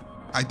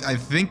 I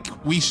think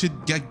we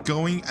should get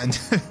going and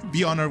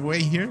be on our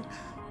way here.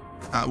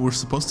 We're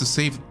supposed to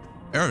save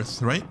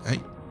Earth, right? Hey.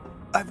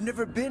 I've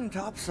never been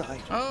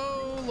topside.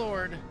 Oh,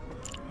 Lord.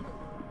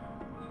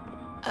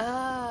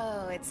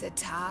 Oh, it's a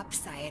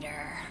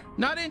topsider.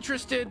 Not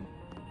interested.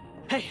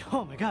 Hey,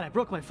 oh my god, I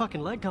broke my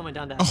fucking leg coming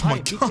down that Oh my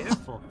pipe. Be God.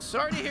 careful.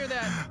 Sorry to hear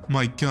that.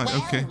 My god,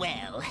 okay.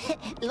 Well,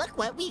 look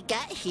what we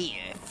got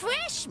here.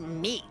 Fresh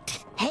meat.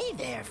 Hey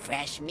there,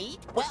 fresh meat.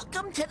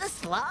 Welcome to the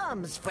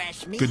slums,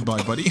 fresh meat.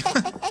 Goodbye, buddy.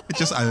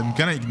 I'm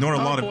gonna ignore a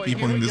lot of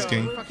people in this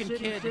game. Fucking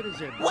kid.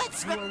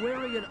 What's You are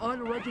wearing an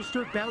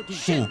unregistered bounty.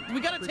 Shit.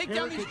 We gotta take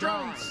down these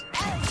drones.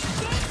 Oh,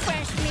 shit,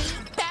 fresh meat.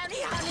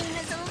 Bounty hunting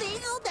is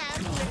illegal down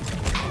here.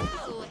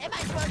 Oh, am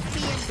I supposed to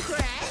be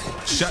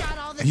impressed? Shut. Shot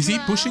all the Is he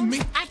drones? pushing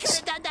me? I could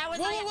have done that with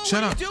my...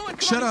 Shut what up. are you doing? Come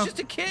Shut on, up. He's just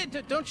a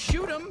kid. Don't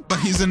shoot him. But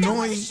he's Don't wanna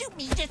annoying. shoot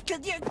me just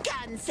because your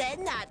gun said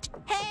not.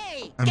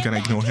 Hey, I'm get gonna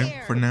back ignore him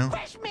here. for now.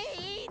 Fresh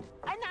meat.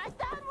 I'm not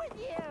done with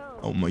you.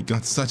 Oh my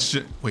god, such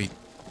a... Wait,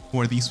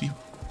 who are these people?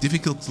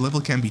 Difficult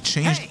level can be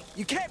changed. Hey,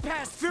 you can't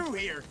pass through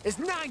here. It's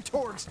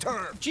NieR's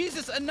turn.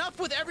 Jesus, enough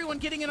with everyone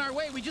getting in our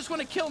way. We just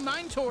want to kill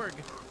NieR.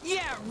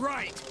 Yeah,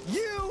 right.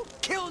 You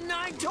kill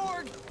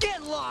NieR?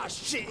 Get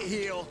lost,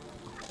 shitheel.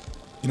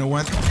 You know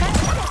what?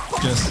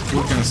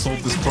 We're gonna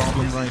solve this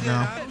problem right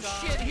now.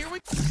 Oh, shit, here we...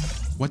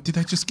 What did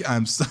I just get?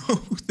 I'm so...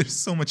 There's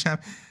so much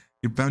happening.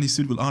 Your bounty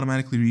suit will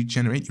automatically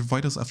regenerate your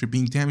vitals after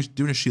being damaged.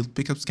 During shield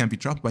pickups can be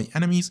dropped by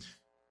enemies.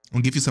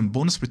 And give you some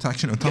bonus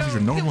protection on top of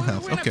your normal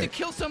health. We're gonna Okay. have to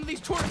kill some of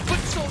these foot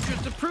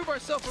soldiers to prove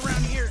ourselves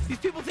around here. These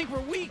people think we're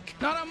weak.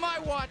 Not on my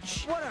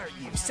watch. What are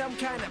you, some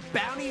kind of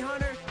bounty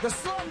hunter? The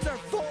slums are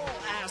full,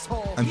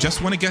 asshole. I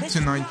just want to get to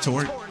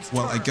NieR.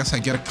 Well, I guess I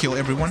gotta kill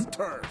everyone.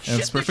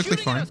 That's perfectly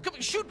fine. Come,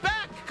 shoot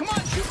back. Come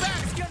on, shoot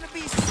back. It's gonna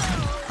be so...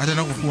 I don't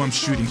know who I'm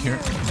shooting here.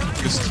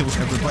 Just kill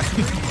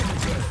everybody.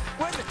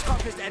 We're the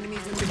toughest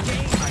enemies in the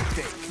game, I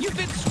think. You've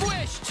been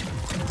squished.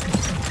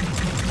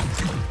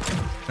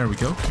 There we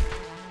go.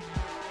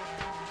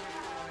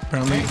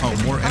 Apparently,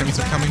 oh, more enemies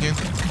are coming in.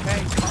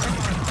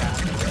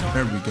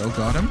 There we go,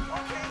 got him.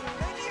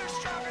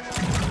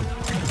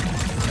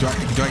 Do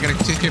I gotta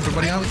take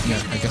everybody out?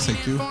 Yeah, I guess I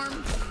do.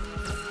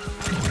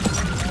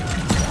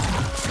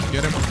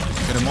 Get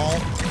him all.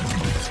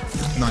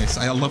 Nice.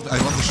 I love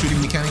the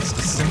shooting mechanics.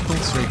 It's simple,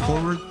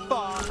 straightforward.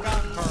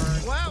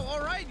 Wow, all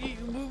right,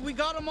 we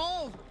got them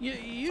all.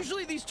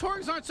 Usually these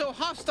Torgs aren't so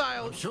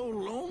hostile. I'm so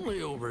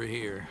lonely over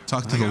here.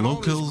 Talk to the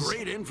locals.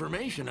 Great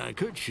information I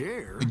could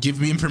share. Give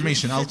me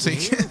information. I'll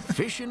take it.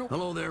 Fishing.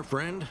 Hello there,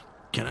 friend.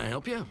 Can I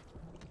help you?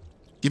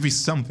 Give me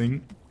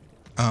something.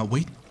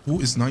 Wait. Who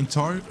is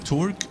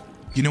NieR?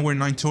 You know where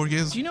NieR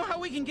is? Do you know how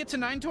we can get to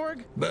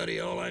NieR?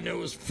 Buddy, all I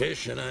know is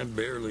fish, and I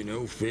barely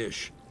know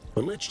fish.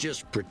 But let's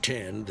just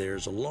pretend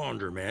there's a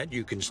laundromat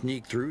you can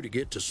sneak through to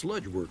get to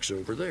Sludgeworks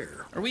over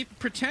there. Are we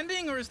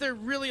pretending, or is there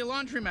really a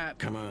laundromat?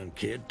 Come on,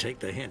 kid, take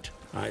the hint.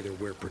 Either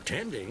we're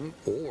pretending,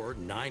 or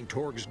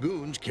NieR's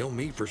goons kill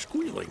me for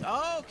squealing.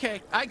 Oh,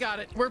 okay, I got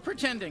it. We're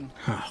pretending.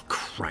 Oh,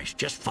 Christ,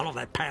 just follow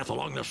that path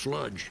along the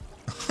sludge.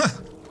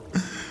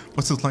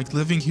 What's it like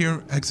living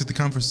here? Exit the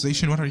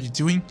conversation. What are you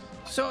doing?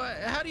 So,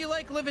 how do you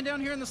like living down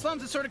here in the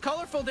slums? It's sort of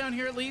colorful down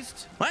here, at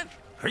least. What?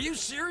 Are you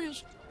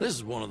serious? This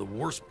is one of the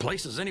worst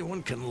places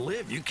anyone can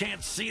live. You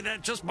can't see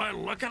that just by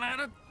looking at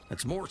it.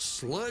 It's more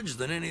sludge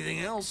than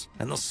anything else,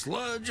 and the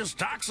sludge is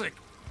toxic.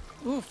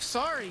 Oof,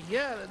 sorry.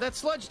 Yeah, that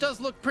sludge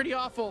does look pretty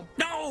awful.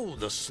 No,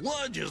 the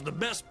sludge is the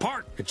best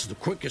part. It's the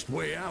quickest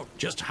way out.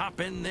 Just hop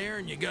in there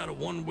and you got a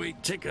one-way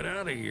ticket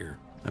out of here.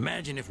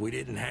 Imagine if we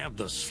didn't have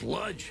the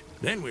sludge.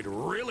 Then we'd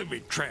really be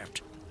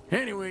trapped.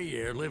 Anyway,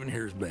 yeah, living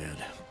here is bad.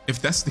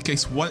 If that's the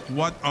case, what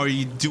are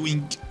you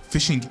doing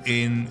fishing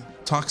in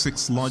toxic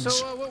sludge?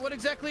 So, what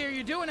exactly are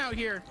you doing out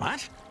here?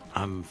 What?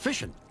 I'm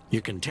fishing. You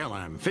can tell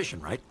I'm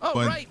fishing, right? Oh,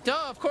 right,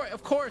 duh,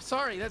 of course,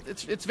 sorry.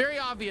 It's very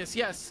obvious,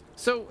 yes.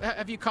 So,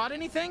 have you caught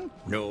anything?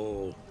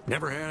 No,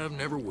 never have,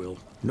 never will.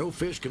 No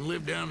fish can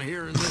live down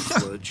here in this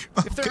sludge.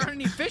 If there aren't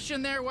any fish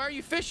in there, why are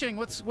you fishing?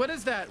 What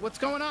is that? What's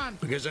going on?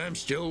 Because I'm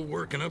still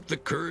working up the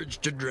courage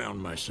to drown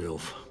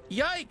myself.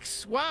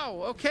 Yikes,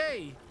 wow,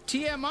 okay.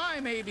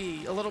 TMI,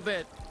 maybe, a little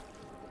bit.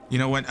 You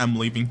know what? I'm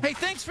leaving. Hey,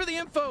 thanks for the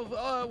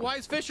info,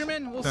 wise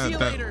fisherman. We'll see you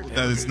later.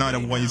 That is not a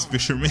wise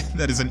fisherman.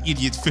 That is an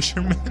idiot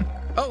fisherman.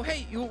 Oh,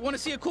 hey, you want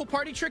to see a cool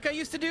party trick I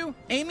used to do?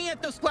 Aim me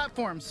at those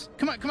platforms.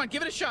 Come on,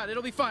 give it a shot.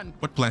 It'll be fun.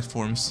 What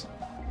platforms?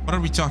 What are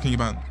we talking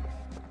about?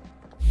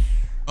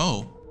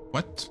 Oh,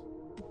 what?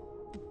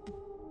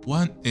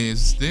 What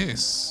is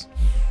this?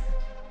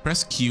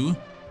 Press Q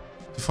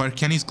to fire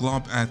Kenny's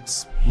glob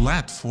at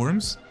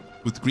platforms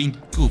with green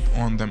goop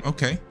on them.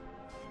 Okay.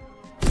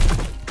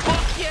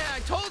 Yeah, I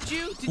told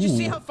you. Did you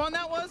see how fun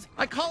that was?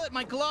 I call it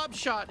my glob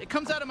shot. It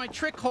comes out of my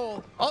trick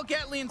hole. All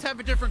Gatlians have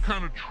a different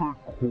kind of trick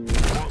hole.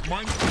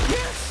 Mine.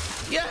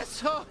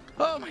 Yes.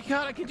 Oh my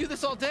God, I can do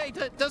this all day.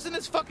 Doesn't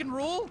this fucking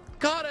rule?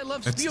 God, I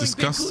love spewing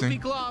big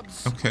gloopy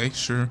globs. Okay,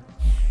 sure.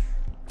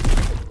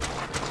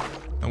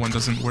 That one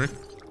doesn't work.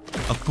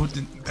 I'll put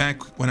it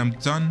back when I'm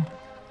done,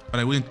 but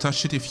I wouldn't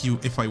touch it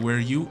if I were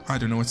you. I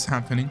don't know what's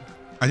happening.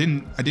 I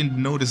didn't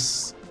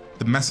notice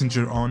the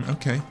messenger on.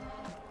 Okay.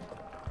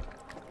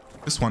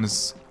 This one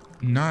is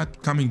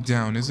not coming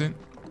down, is it?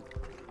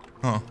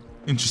 Oh,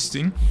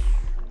 interesting.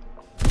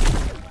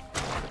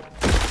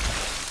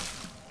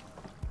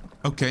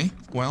 Okay,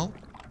 well.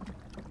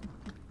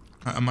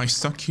 Am I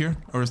stuck here?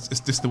 Or is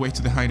this the way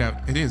to the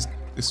hideout? It is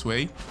this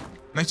way.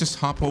 Can I just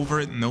hop over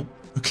it? Nope.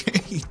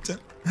 Okay.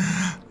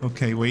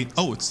 Okay, wait.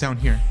 Oh, it's down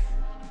here.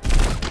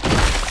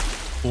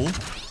 Cool.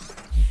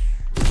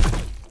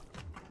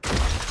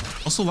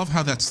 Also love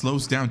how that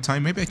slows down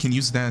time. Maybe I can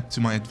use that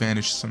to my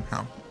advantage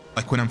somehow.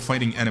 Like when I'm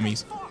fighting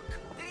enemies.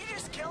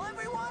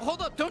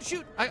 Hold up, don't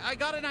shoot. I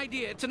got an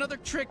idea. It's another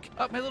trick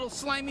up my little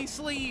slimy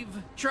sleeve.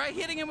 Try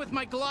hitting him with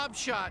my glob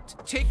shot.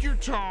 Take your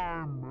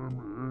time and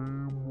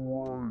aim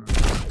right.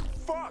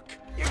 Fuck!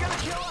 You're gonna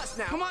kill us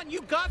now! Come on,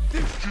 you got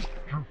this!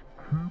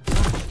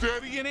 Just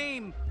steady and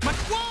aim.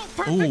 Whoa,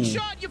 perfect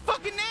shot! You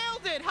fucking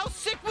nailed it! How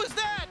sick was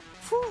that?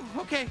 Whew,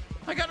 okay,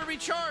 I gotta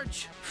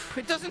recharge.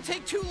 It doesn't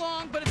take too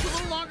long, but it's a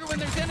little longer when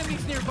there's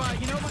enemies nearby,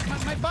 you know?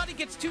 My body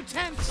gets too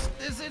tense.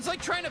 It's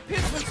like trying to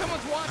piss when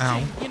someone's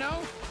watching, you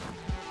know?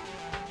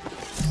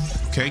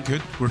 Okay,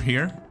 good. We're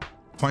here.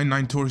 Find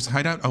NieR's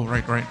hideout. Oh,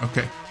 right,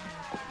 okay.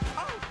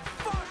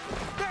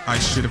 I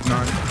should have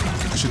not.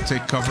 I should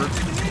take cover.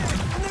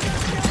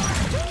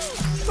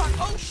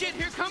 Oh shit,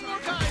 here come more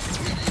guys.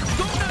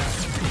 Go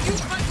nuts.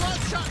 Use my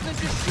glove shots and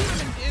just shoot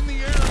them in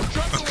the air.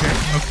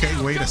 Okay,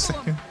 wait a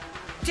second.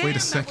 Wait a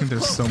second,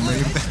 there's so many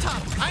of them.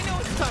 I know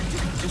it's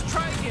tough. Just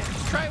try again.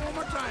 Just try it one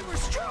more time. We're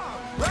strong,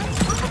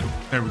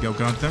 right? There we go,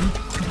 got them.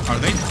 Are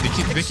they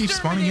keep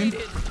spawning in?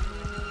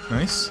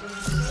 Nice.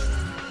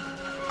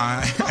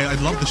 I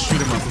love the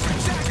shoot 'em up.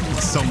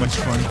 It's so much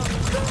fun.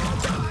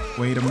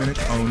 Wait a minute.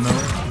 Oh no.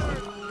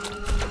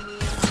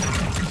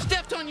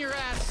 Stepped on your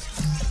ass.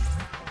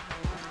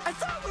 I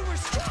thought we were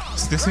strong.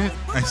 Is this it?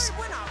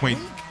 Wait,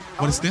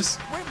 what is this?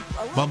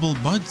 Bubble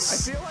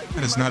buds?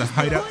 That is not a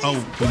hideout. Oh,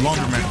 the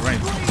laundromat, right.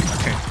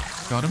 Okay.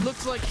 Got him.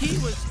 Looks like he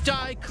was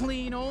die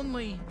clean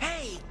only.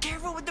 Hey,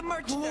 careful with the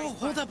merchandise. Whoa,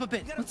 hold up a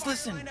bit. Let's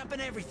listen. Line up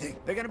and everything.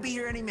 They're gonna be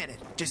here any minute.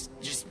 Just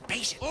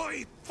patient.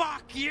 Oi,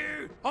 fuck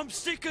you! I'm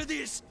sick of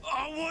this.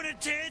 I want to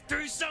tear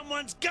through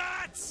someone's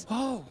guts.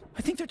 Oh,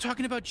 I think they're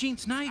talking about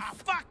Gene's knife. Ah,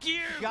 fuck you!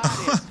 Got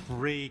it,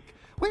 freak.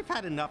 We've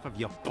had enough of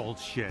your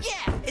bullshit.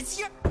 Yeah, it's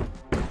your...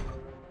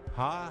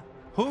 Huh?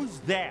 Who's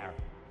there?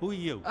 Who are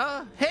you?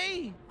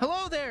 Hey!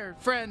 Hello there,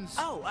 friends.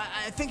 Oh,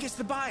 I think it's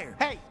the buyer.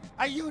 Hey,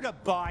 are you the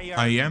buyer?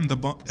 I am the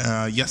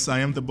yes, I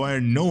am the buyer.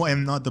 No, I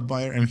am not the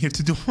buyer. I'm here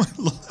to do my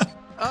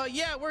life.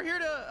 Yeah, we're here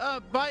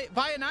to buy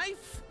a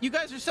knife. You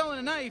guys are selling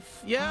a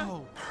knife, yeah?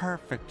 Oh,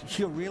 perfect.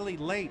 You're really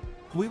late.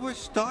 We were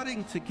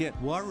starting to get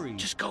worried.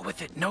 Just go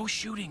with it. No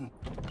shooting.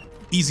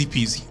 Easy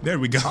peasy. There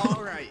we go.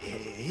 All right,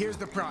 here's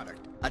the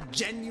product. A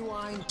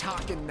genuine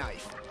talking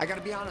knife. I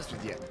gotta be honest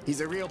with you, he's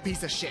a real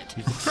piece of shit.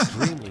 He's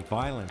extremely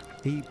violent.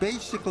 He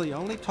basically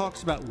only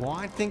talks about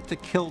wanting to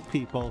kill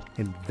people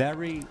in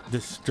very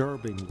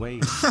disturbing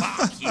ways.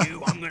 Fuck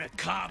you! I'm gonna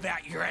carve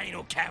out your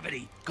anal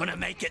cavity. Gonna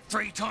make it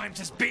 3 times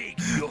as big.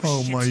 Your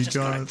Oh shit's my just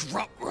God. gonna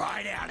drop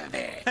right out of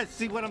there.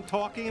 See what I'm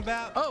talking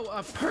about?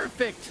 Oh,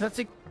 perfect. That's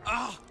a...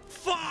 Oh,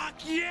 fuck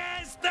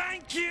yes!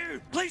 Thank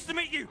you! Pleased to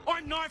meet you.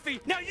 I'm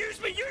Knifey. Now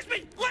use me!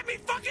 Let me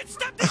fucking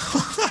stab this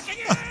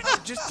fucking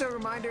head! Just a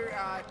reminder,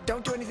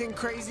 don't do anything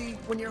crazy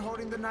when you're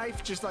holding the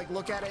knife. Just like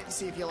look at it and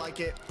see if you like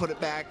it. Put it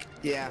back.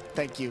 Yeah,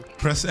 thank you.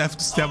 Press F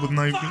to stab with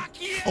knife.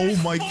 Yes, Oh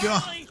my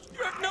God. finally!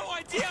 You have no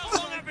idea how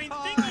long I've been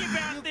thinking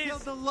about You this.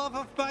 killed the love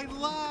of my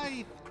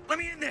life. Let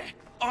me in there.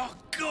 Oh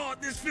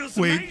God, this feels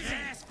Wait. amazing.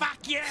 Yes, fuck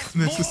yes.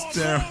 This is More,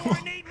 terrible.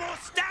 I need more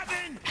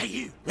stabbing. Hey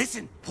you,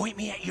 listen. Point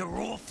me at your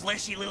raw,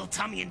 fleshy little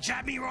tummy and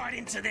jab me right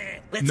into there.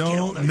 Let's No, get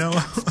all those no.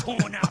 guts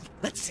torn up.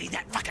 Let's see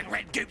that fucking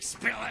red goop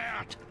spill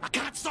out. I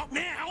can't stop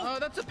now. Oh,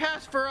 that's a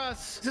pass for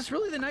us. Is this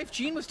really the knife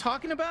Gene was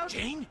talking about?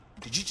 Gene?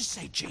 Did you just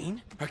say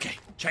Gene? Okay,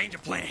 change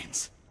of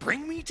plans.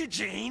 Bring me to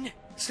Gene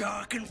so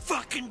I can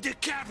fucking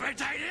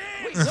decapitate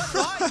him! Wait,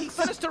 what? Why? He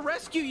sent us to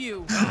rescue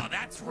you. Oh,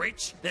 that's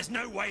rich. There's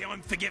no way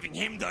I'm forgiving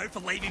him, though, for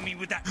leaving me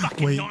with that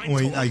fucking Wait,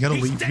 Nine-Torg. I gotta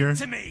He's leave dead here.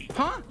 to me.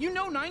 Huh? You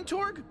know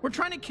Nine-Torg? We're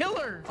trying to kill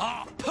her.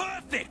 Oh,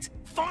 perfect!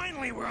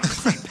 Finally, we're on the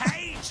same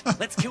page.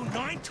 Let's kill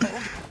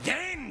Nine-Torg,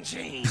 then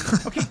Gene.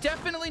 Okay,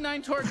 definitely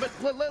Nine-Torg,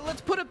 but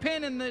let's put a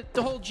pin in the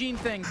whole Gene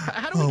thing.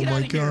 How do we get Oh out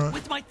my of here? God.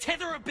 With my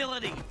tether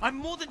ability. I'm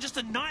more than just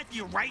a knife,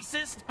 you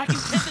racist. I can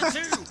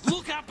tether too.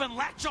 Look up and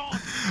latch on.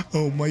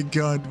 Oh my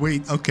God.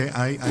 Wait. Okay,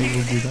 I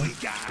will do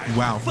that.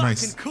 Wow, Fucking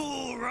nice.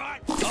 cool,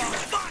 right? Oh,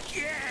 fuck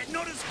yeah!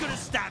 Not as good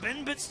as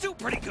stabbing, but still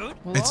pretty good.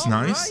 Well, It's all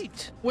nice.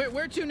 right.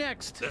 Where to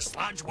next? The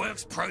Sludge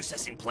Works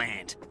processing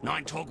plant.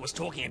 Nine-Torg was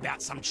talking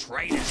about some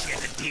traitor she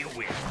had to deal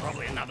with.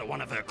 Probably another one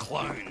of her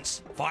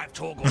clones.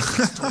 5-Torg or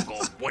 6-Torg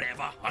or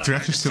whatever. I don't If you're know,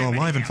 actually there's still too many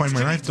alive and now. find my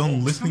Too many knife, don't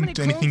talks. listen many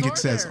to anything clones it are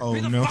says. there? Oh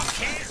Who the no. fuck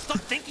cares? Stop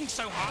thinking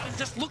so hard and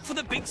just look for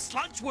the big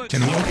Sludge Works.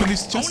 Can we door. open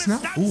this just I now?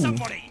 wanna stab Ooh.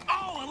 somebody.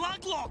 Oh, a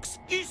lug locks.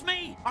 Use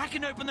me. I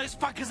can open those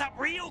fuckers up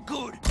real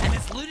good. And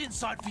there's loot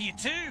inside for you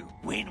too.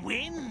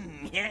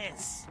 Win-win.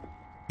 Yes.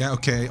 Yeah,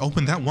 okay,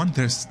 open that one.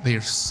 There's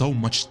so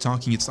much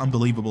talking, it's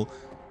unbelievable.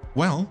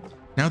 Well,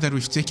 now that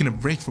we've taken a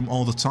break from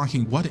all the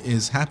talking, what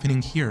is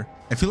happening here?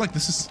 I feel like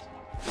this is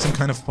some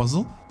kind of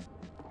puzzle.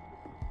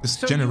 This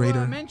So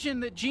generator. you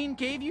mentioned that Gene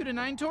gave you to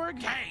Nine-Torg?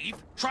 Cave?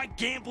 Try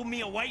gamble me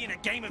away in a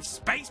game of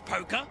space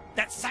poker?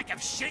 That sack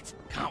of shit?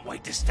 Can't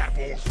wait to stab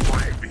all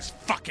 3 of his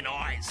fucking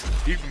eyes.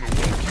 Even the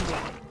wonky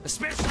one.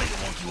 Especially the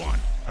wonky one.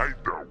 I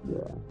don't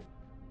want.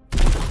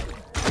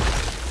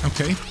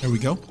 Okay, there we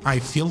go. I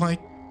feel like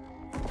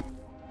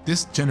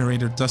this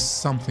generator does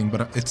something,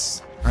 but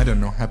it's... I don't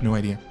know, have no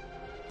idea.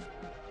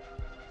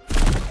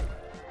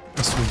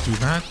 Guess we'll do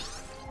that.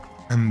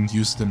 And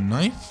use the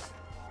knife.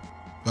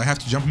 Do I have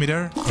to jump me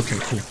there? Okay,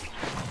 cool. You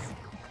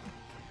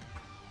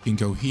can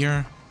go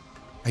here.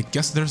 I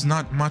guess there's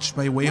not much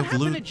by way What of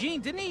happened to loot.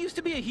 Gene? Didn't he used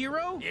to be a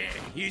hero? Yeah,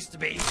 used to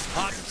be.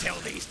 Hard to tell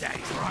these days,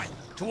 right?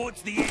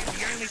 Towards the end,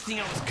 the only thing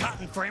I was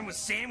cutting for him was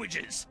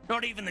sandwiches.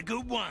 Not even the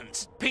good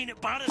ones. Peanut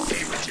butter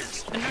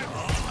sandwiches. And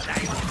oh,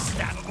 they weren't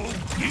stabbable.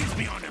 Use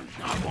me on them.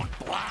 I want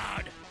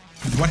blood.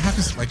 What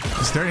happens? Like,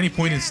 is there any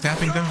point in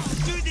stabbing them?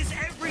 Do this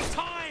every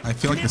time. I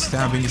feel like the Never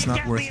stabbing thought is you'd not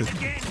get worth me it.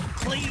 Again.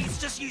 Please,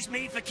 just use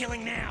me for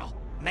killing now.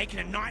 Making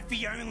a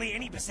knifey only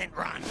any %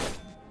 run.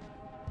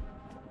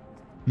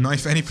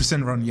 Knife any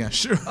 % run, yeah,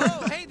 sure.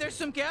 Oh, hey, there's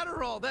some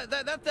Gatterall.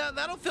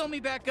 That'll fill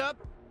me back up.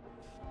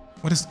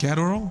 What is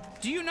Gatterall?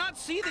 Do you not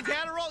see the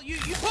Gatterall? You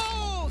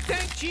oh,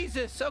 thank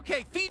Jesus.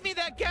 Okay, feed me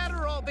that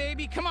Gatterall,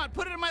 baby. Come on,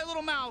 put it in my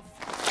little mouth.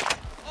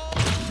 Oh,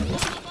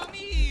 Mamma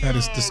mia. That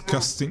is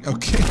disgusting.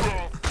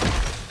 Okay.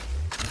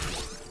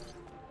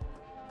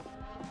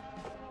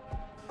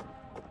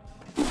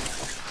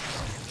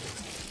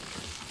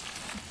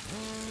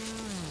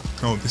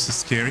 Oh, this is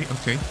scary.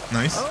 Okay,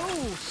 nice.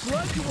 Oh,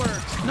 Sludge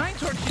Works.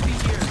 Nine-Torg should be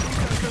here.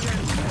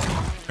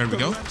 There we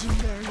go.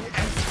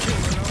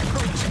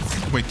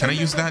 Wait, can I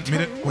use that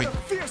mid? Wait,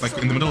 like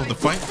in the middle of the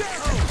fight?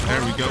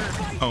 There we go.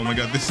 Oh my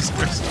god, this is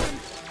crazy.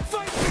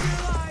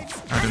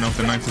 I don't know if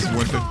the knife is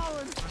worth it.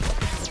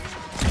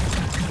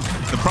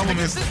 The problem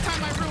is,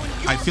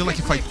 I feel like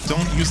if I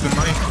don't use the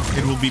knife,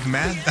 it will be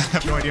mad. I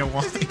have no idea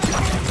why.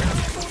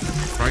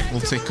 Right,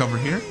 we'll take cover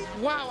here.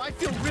 Wow, I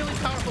feel really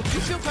powerful. Do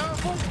you feel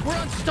powerful? We're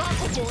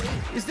unstoppable.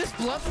 Is this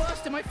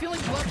bloodlust? Am I feeling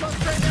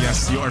bloodlust right now?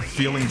 Yes, you are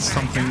feeling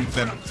something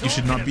that you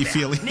should not be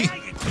feeling.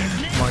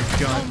 My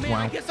God, Oh man,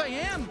 wow. I guess I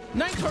am.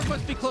 NieR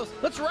must be close.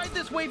 Let's ride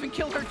this wave and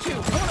kill her too. I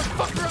want to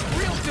fuck her up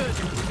real good.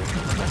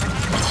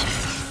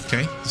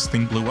 Okay, this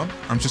thing blew up.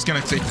 I'm just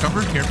gonna take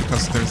cover here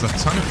because there's a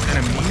ton of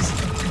enemies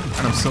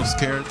and I'm so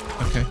scared.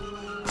 Okay,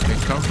 take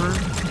cover.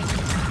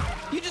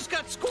 You just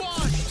got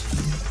squashed.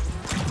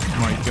 Oh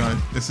my God,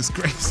 this is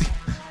crazy.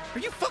 Are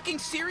you fucking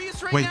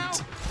serious right Wait, now?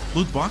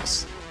 loot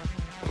box?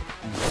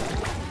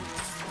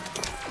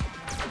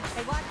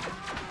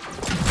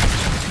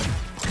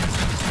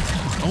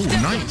 Oh,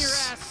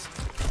 nice.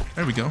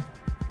 There we go.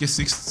 Get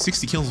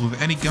 60 kills with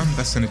any gun.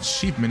 That's an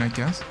achievement, I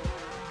guess.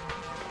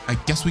 I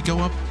guess we go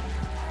up.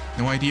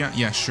 No idea.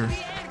 Yeah, sure.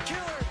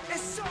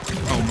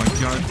 Oh my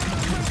God.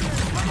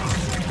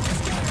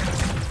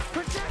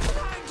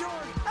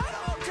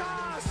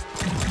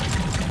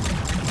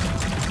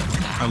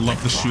 I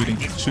love the shooting.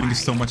 Shooting is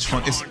so much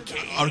fun. It's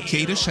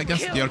arcade-ish, I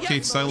guess. The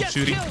arcade style of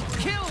shooting.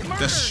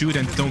 Just shoot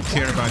and don't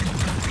care about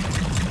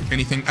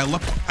anything.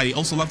 I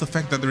also love the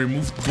fact that they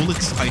removed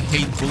bullets. I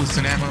hate bullets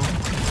and ammo.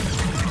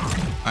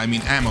 I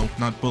mean ammo,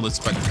 not bullets,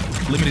 but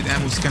limited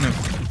ammo is kind of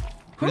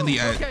really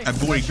a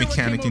boring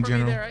mechanic in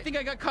general. I think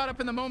I got caught up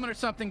in the moment or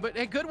something, but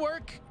hey, good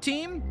work,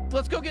 team.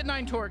 Let's go get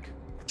NieR.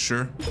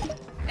 Sure.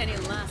 Any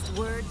last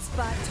words,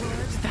 Spot Torg?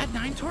 Is that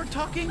NieR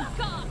talking? Fuck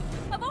off!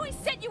 I've always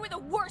said you were the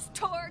worst,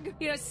 Torg!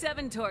 You know,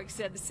 7 Torg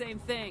said the same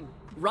thing.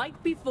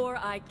 Right before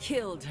I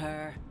killed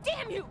her.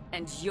 Damn you!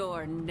 And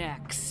you're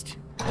next.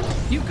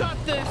 You got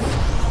this!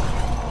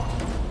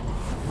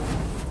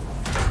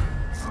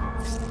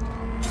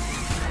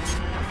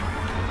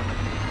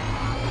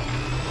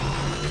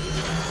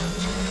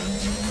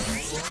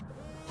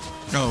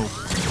 Oh.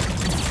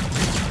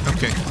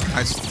 Okay.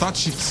 I thought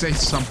she'd say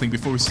something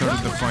before we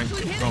started the fight.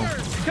 Oh.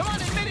 Come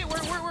on, admit it.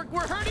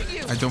 We're hurting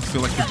you. I don't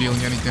feel like we're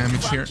dealing any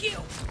damage here.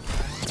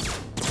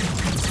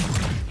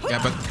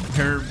 Yeah, but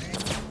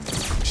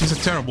she's a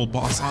terrible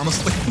boss,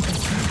 honestly.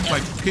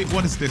 Like, hey,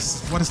 what is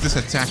this? What is this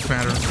attack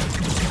pattern?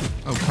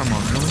 Oh, come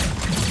on, really?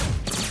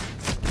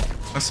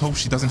 Let's hope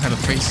she doesn't have a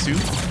phase 2.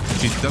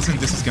 If she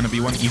doesn't, this is gonna be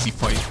one easy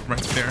fight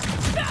right there.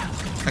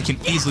 I can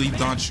easily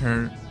dodge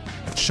her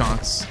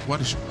shots. What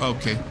is she?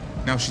 Okay,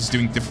 now she's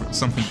doing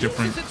something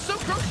different. It's so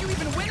gross you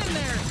even win in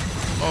there.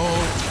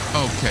 Oh,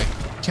 okay.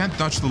 Can't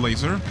dodge the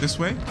laser this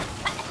way.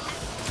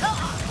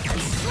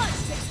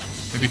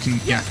 Maybe you can,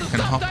 yeah, kind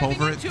of hop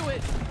over it. Are you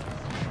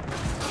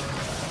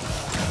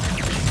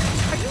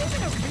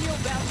even a real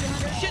bounty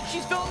hunter? Shit,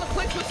 she's filling the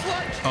place with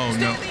sludge. Oh,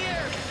 Stay no. in the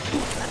air.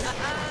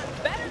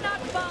 Better not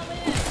fall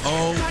in.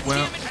 Oh,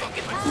 well.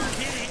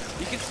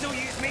 You can still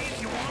use me if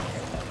you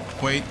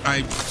want. Wait,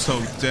 I'm so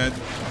dead.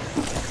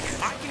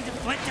 I can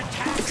deflect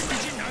attacks.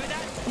 Did you know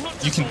that?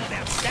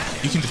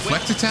 You can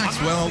deflect attacks?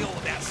 Well,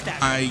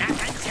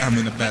 I'm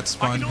in a bad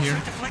spot here.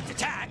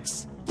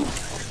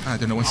 I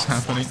don't know what's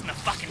happening.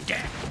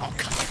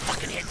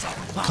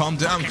 Calm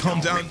down, calm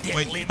down.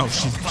 Wait, oh,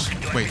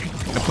 wait,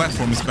 the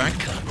platform is back.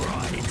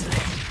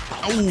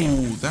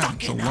 Oh,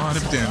 that's a lot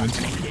of damage.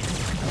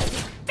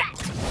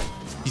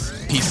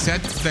 He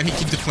said that he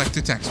can deflect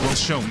attacks. Well,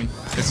 show me.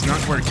 It's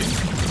not working.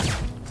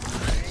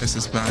 This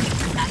is bad.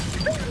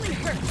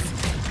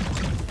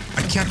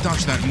 I can't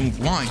dodge that move.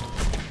 Why?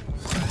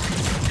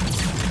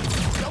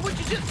 Would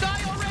you just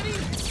die already?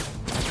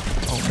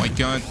 Oh my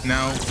God,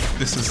 now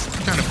this is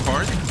kind of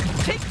hard.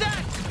 Take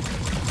that!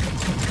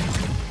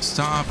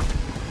 Stop.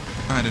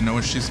 I don't know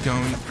where she's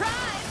going.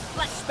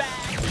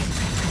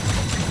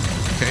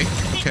 Okay,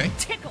 okay.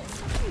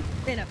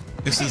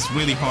 This is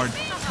really hard.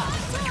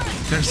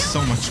 There's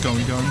so much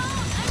going on.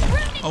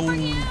 Oh,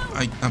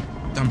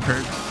 I'm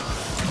hurt.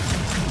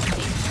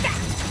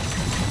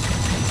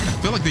 I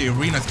feel like the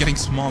arena's getting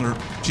smaller.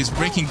 She's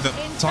breaking the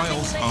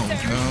tiles. Oh no.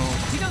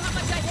 You know how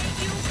much I hate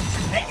you?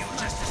 Hey, you're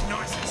just as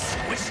nice and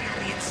squishy on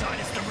the inside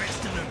as the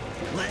rest of them.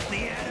 Let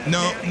me out.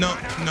 No, no,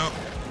 no.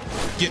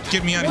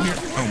 Get me out of here.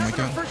 Oh my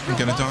God, I'm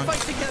gonna die.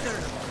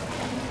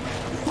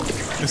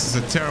 This is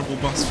a terrible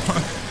boss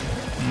fight.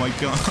 Oh my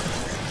God.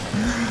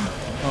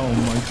 Oh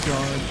my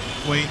God.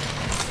 Wait.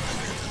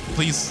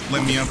 Please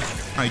let me up.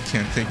 I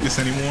can't take this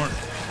anymore.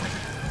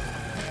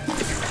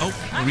 Oh,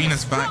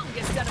 arena's back.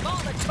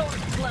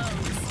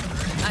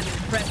 I'm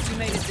impressed you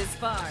made it this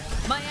far.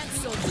 My ant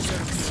soldiers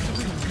are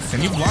extremely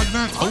Can you block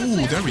that?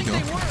 Oh, there we go. We're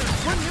new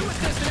at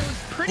this, and it was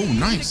pretty Oh,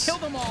 nice. easy to kill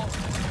them all.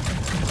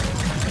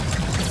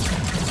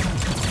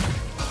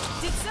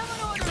 Did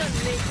someone order a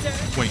laser?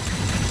 Wait.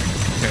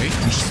 Okay,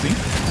 interesting.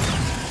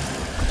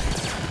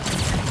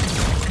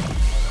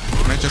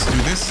 Can I just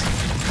do this?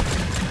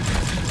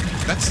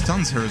 That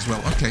stuns her as well.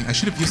 Okay, I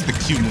should have used the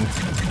Q move.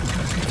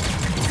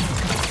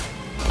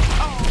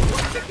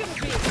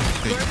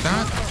 Take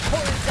that.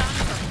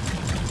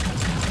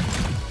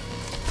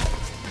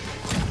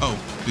 Oh,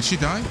 did she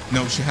die?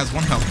 No, she has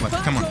 1 health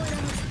left. Come on.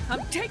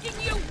 I'm taking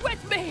you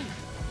with me.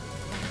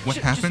 What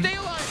happened? Just stay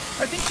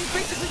alive. I think she's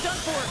basically done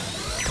for.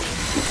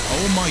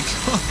 Oh my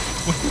god.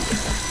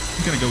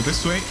 I'm gonna go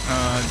this way.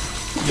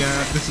 Yeah,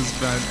 this is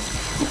bad.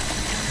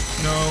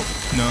 No.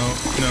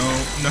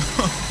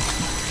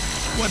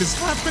 What is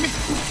happening?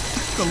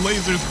 The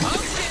lasers.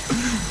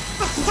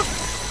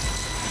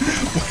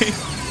 Wait.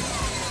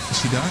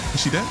 Is she dead? Is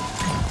she dead?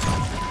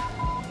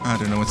 I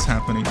don't know what's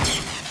happening.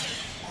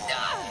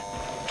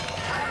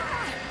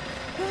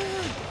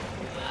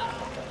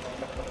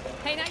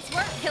 Hey, nice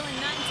work killing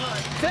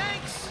 9-Torg.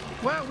 Thanks.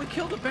 Wow, we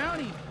killed a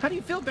bounty. How do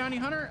you feel, bounty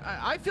hunter?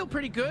 I feel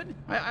pretty good.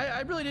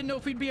 I really didn't know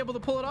if we'd be able to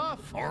pull it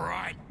off. All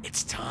right,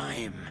 it's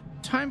time.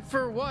 Time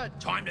for what?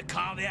 Time to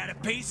carve out a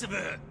piece of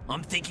her.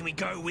 I'm thinking we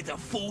go with a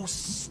full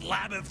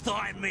slab of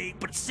thigh meat,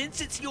 but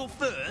since it's your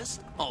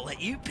first, I'll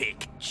let you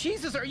pick.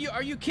 Jesus, are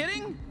you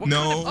kidding? What No.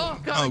 kind of, oh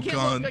god, I can't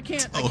god. look. I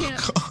can't.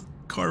 God.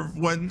 Carve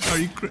one. Are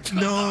you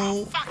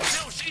no? Fuck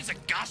no, she's a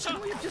gusser.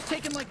 Couldn't we have just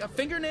taken like a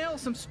fingernail,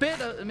 some spit,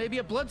 maybe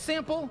a blood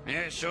sample?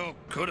 Yeah, sure,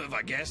 could have,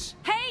 I guess.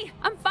 Hey,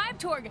 I'm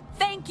 5-Torg.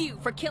 Thank you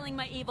for killing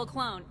my evil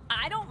clone.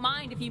 I don't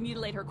mind if you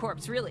mutilate her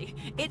corpse, really.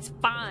 It's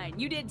fine.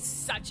 You did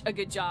such a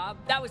good job.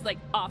 That was like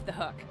off the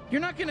hook.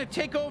 You're not gonna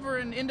take over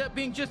and end up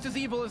being just as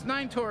evil as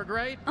 9-Torg,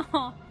 right?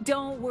 Oh,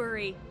 don't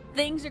worry.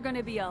 Things are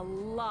gonna be a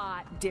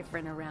lot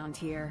different around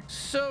here.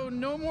 So,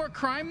 no more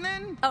crime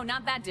then? Oh,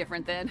 not that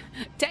different then.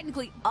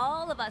 Technically,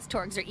 all of us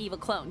Torgs are evil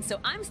clones, so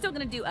I'm still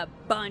gonna do a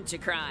bunch of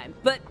crime.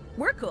 But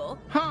we're cool.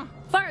 Huh?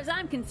 Far as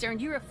I'm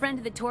concerned, you're a friend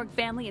of the Torg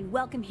family and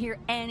welcome here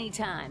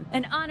anytime.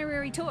 An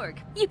honorary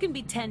Torg. You can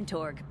be 10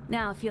 Torg.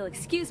 Now, if you'll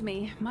excuse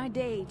me, my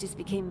day just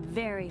became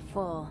very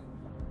full.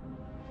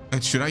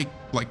 Should I,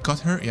 like, cut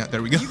her? Yeah,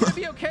 there we go. You gonna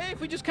be okay if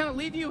we just kind of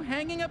leave you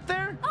hanging up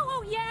there?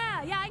 Oh,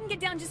 yeah, I can get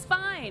down just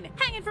fine.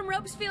 Hanging from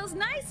ropes feels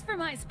nice for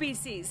my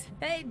species.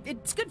 Hey,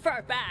 it's good for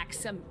our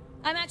backs. I'm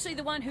actually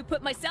the one who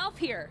put myself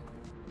here.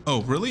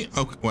 Oh, really?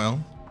 Okay,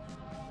 well,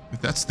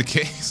 if that's the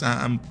case,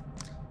 I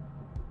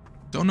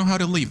don't know how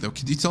to leave, though.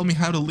 Could you tell me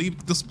how to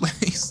leave this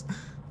place?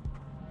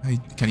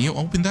 Can you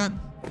open that?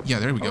 Yeah,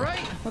 there we go. All right,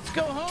 let's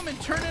go home and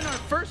turn in our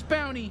first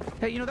bounty.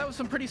 Hey, you know, that was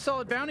some pretty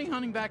solid bounty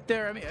hunting back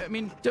there. I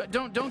mean,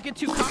 don't get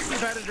too cocky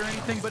about it or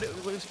anything, but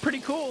it was pretty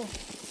cool.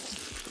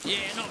 Yeah,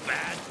 not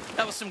bad.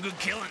 That was some good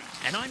killing.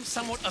 And I'm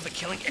somewhat of a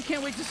killing. I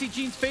can't wait to see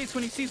Gene's face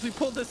when he sees we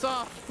pulled this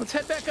off. Let's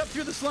head back up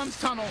through the slums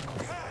tunnel.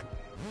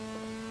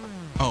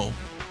 Oh.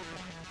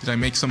 Did I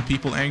make some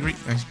people angry?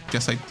 I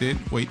guess I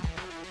did. Wait.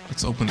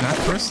 Let's open that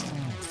first.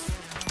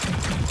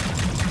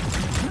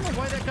 I don't know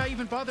why that guy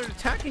even bothered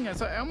attacking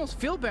us. I almost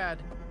feel bad.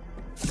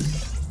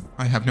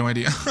 I have no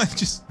idea. I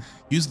just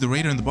used the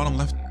radar in the bottom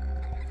left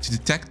to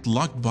detect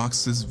lock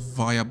boxes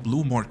via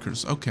blue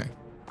markers. Okay.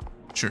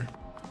 Sure.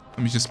 Let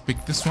me just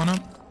pick this one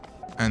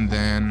up. And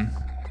then...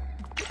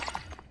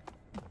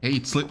 Hey,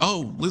 it's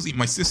oh, Lizzie,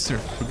 my sister.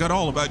 Forgot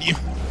all about you.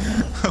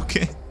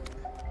 Okay.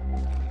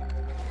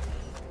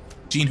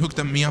 Gene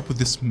hooked me up with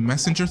this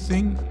messenger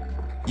thing.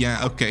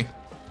 Yeah, okay.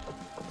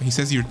 He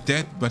says you're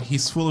dead, but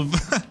he's full of...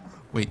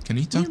 Wait, can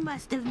he talk? You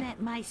must have met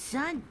my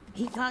son.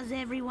 He calls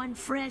everyone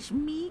fresh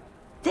meat.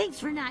 Thanks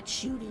for not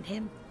shooting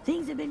him.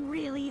 Things have been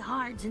really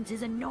hard since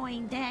his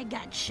annoying dad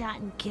got shot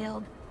and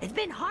killed. It's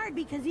been hard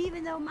because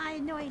even though my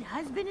annoying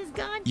husband is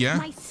gone, yeah?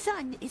 My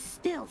son is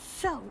still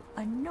so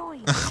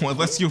annoying. Well,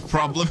 that's your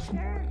problem.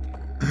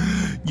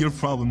 Your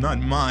problem, not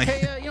mine.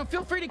 Hey, you know,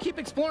 feel free to keep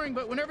exploring,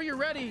 but whenever you're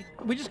ready,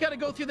 we just got to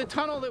go through the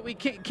tunnel that we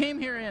came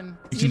here in.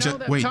 You know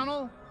that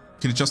tunnel?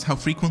 You can adjust how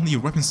frequently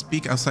your weapons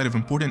speak outside of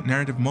important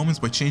narrative moments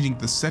by changing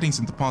the settings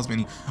in the pause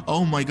menu.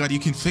 Oh my god, you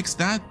can fix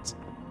that?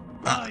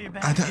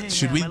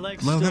 Should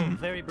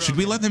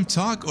we let them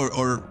talk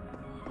or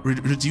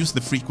reduce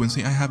the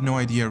frequency? I have no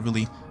idea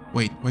really.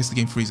 Wait, why is the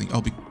game freezing?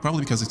 Oh,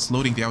 probably because it's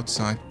loading the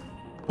outside.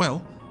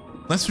 Well,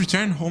 let's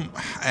return home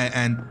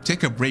and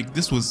take a break.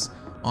 This was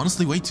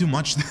honestly way too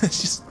much.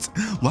 Just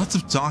lots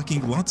of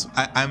talking,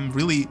 I'm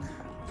really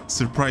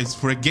surprised.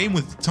 For a game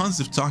with tons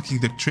of talking,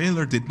 the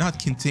trailer did not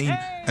contain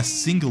a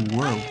single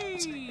word.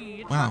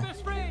 Wow.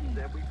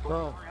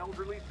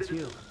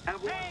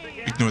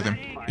 Ignore them.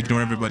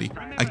 Ignore everybody.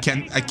 I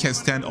can't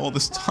stand all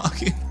this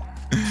talking.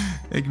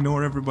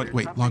 Ignore everybody.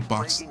 Wait,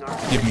 lockbox.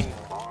 Give me.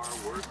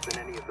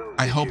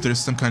 I hope there's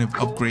some kind of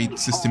upgrade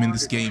system in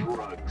this game,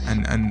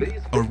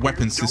 or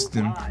weapon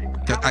system.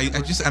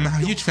 I'm a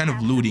huge fan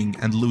of looting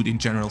and loot in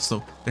general,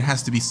 so there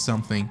has to be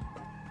something.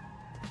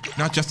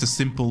 Not just a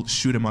simple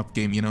shoot 'em up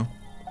game, you know.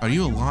 Are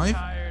you alive?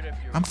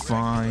 I'm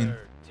fine.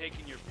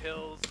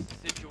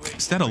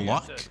 Is that a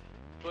lock?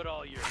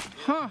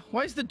 Huh?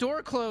 Why is the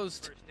door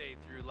closed?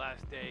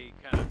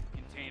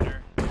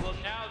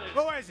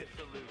 Who is it?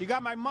 You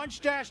got my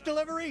Munch Dash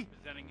delivery?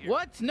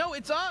 What? No,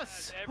 it's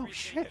us. Oh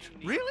shit!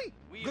 Really?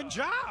 Good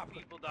job.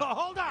 Oh,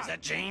 hold on. Is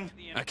that Gene?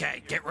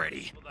 Okay, get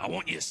ready. I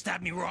want you to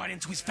stab me right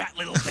into his fat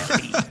little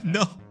belly.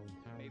 No.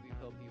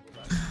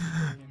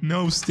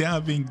 No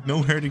stabbing,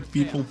 no hurting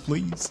people,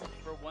 please.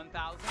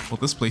 Well,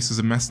 this place is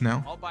a mess now.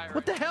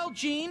 What the hell,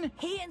 Gene?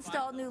 He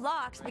installed new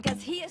locks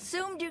because he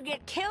assumed you'd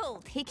get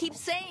killed. He keeps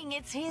saying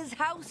it's his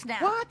house now.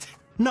 What?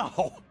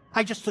 No.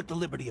 I just took the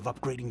liberty of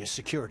upgrading your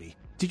security.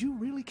 Did you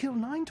really kill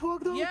 9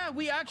 Torg, though? Yeah,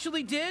 we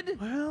actually did.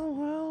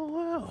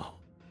 Well.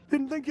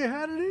 Didn't think you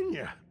had it in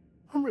you.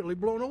 I'm really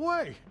blown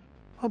away.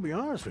 I'll be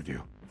honest with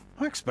you.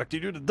 I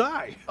expected you to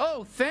die.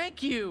 Oh,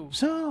 thank you.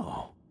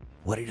 So,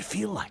 what did it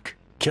feel like,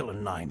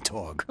 killing 9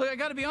 Torg? Look, I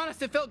gotta be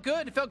honest, it felt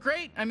good. It felt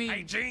great. I mean...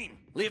 Hey, Gene,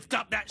 lift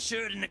up that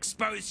shirt and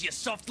expose your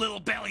soft little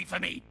belly for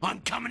me. I'm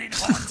coming in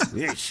hot.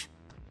 Yeesh.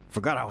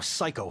 Forgot how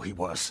psycho he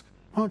was.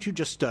 Why don't you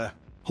just,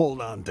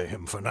 hold on to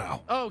him for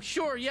now? Oh,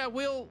 sure, yeah,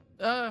 we'll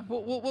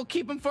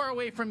keep him far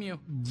away from you.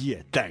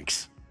 Yeah,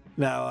 thanks.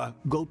 Now,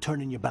 go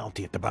turn in your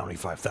bounty at the Bounty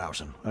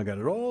 5000. I got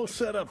it all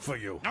set up for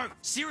you. No,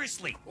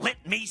 seriously,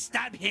 let me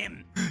stab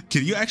him.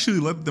 Can you actually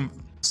let them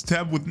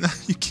stab with...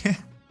 You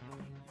can't.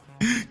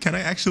 Can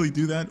I actually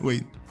do that?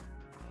 Wait.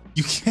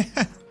 You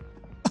can't.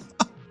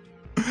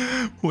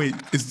 Wait,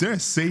 is there a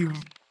save?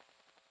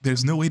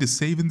 There's no way to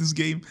save in this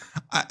game.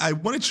 I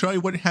want to try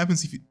what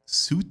happens if you...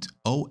 Suit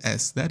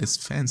OS, that is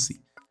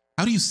fancy.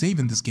 How do you save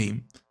in this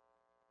game?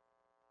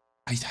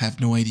 I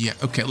have no idea.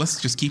 Okay,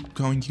 let's just keep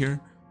going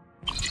here.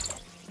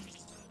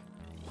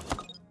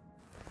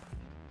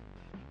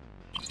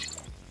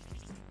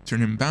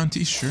 Turn in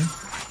bounty, sure.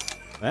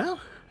 Well,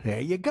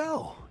 there you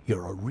go.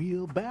 You're a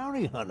real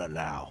bounty hunter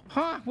now.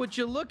 Huh, would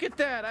you look at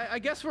that? I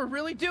guess we're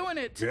really doing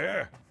it.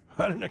 Yeah,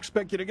 I didn't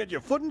expect you to get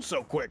your footing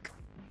so quick.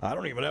 I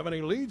don't even have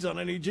any leads on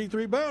any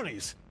G3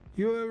 bounties.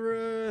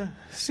 You're,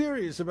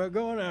 serious about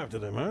going after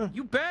them, huh?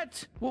 You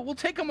bet. We'll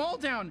take them all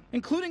down,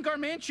 including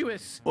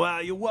Garmantuous.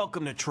 Well, you're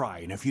welcome to try,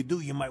 and if you do,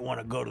 you might want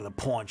to go to the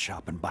pawn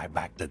shop and buy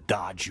back the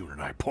Dodge unit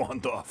I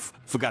pawned off.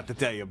 Forgot to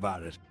tell you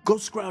about it. Go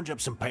scrounge up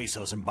some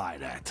pesos and buy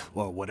that,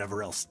 or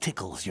whatever else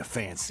tickles your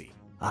fancy.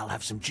 I'll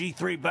have some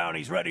G3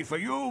 bounties ready for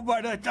you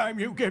by the time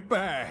you get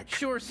back.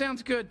 Sure,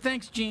 sounds good.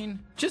 Thanks, Gene.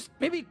 Just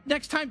maybe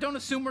next time don't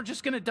assume we're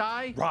just gonna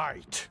die.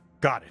 Right.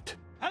 Got it.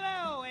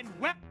 Hello, and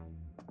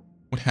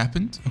What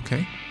happened?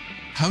 Okay.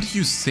 How do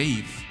you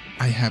save?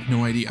 I have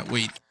no idea.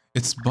 Wait,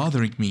 it's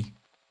bothering me.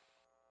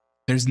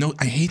 There's no...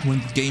 I hate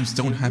when games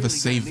don't have a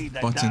save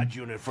button. Dodge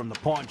unit from the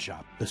pawn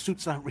shop. The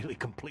suit's not really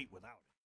complete without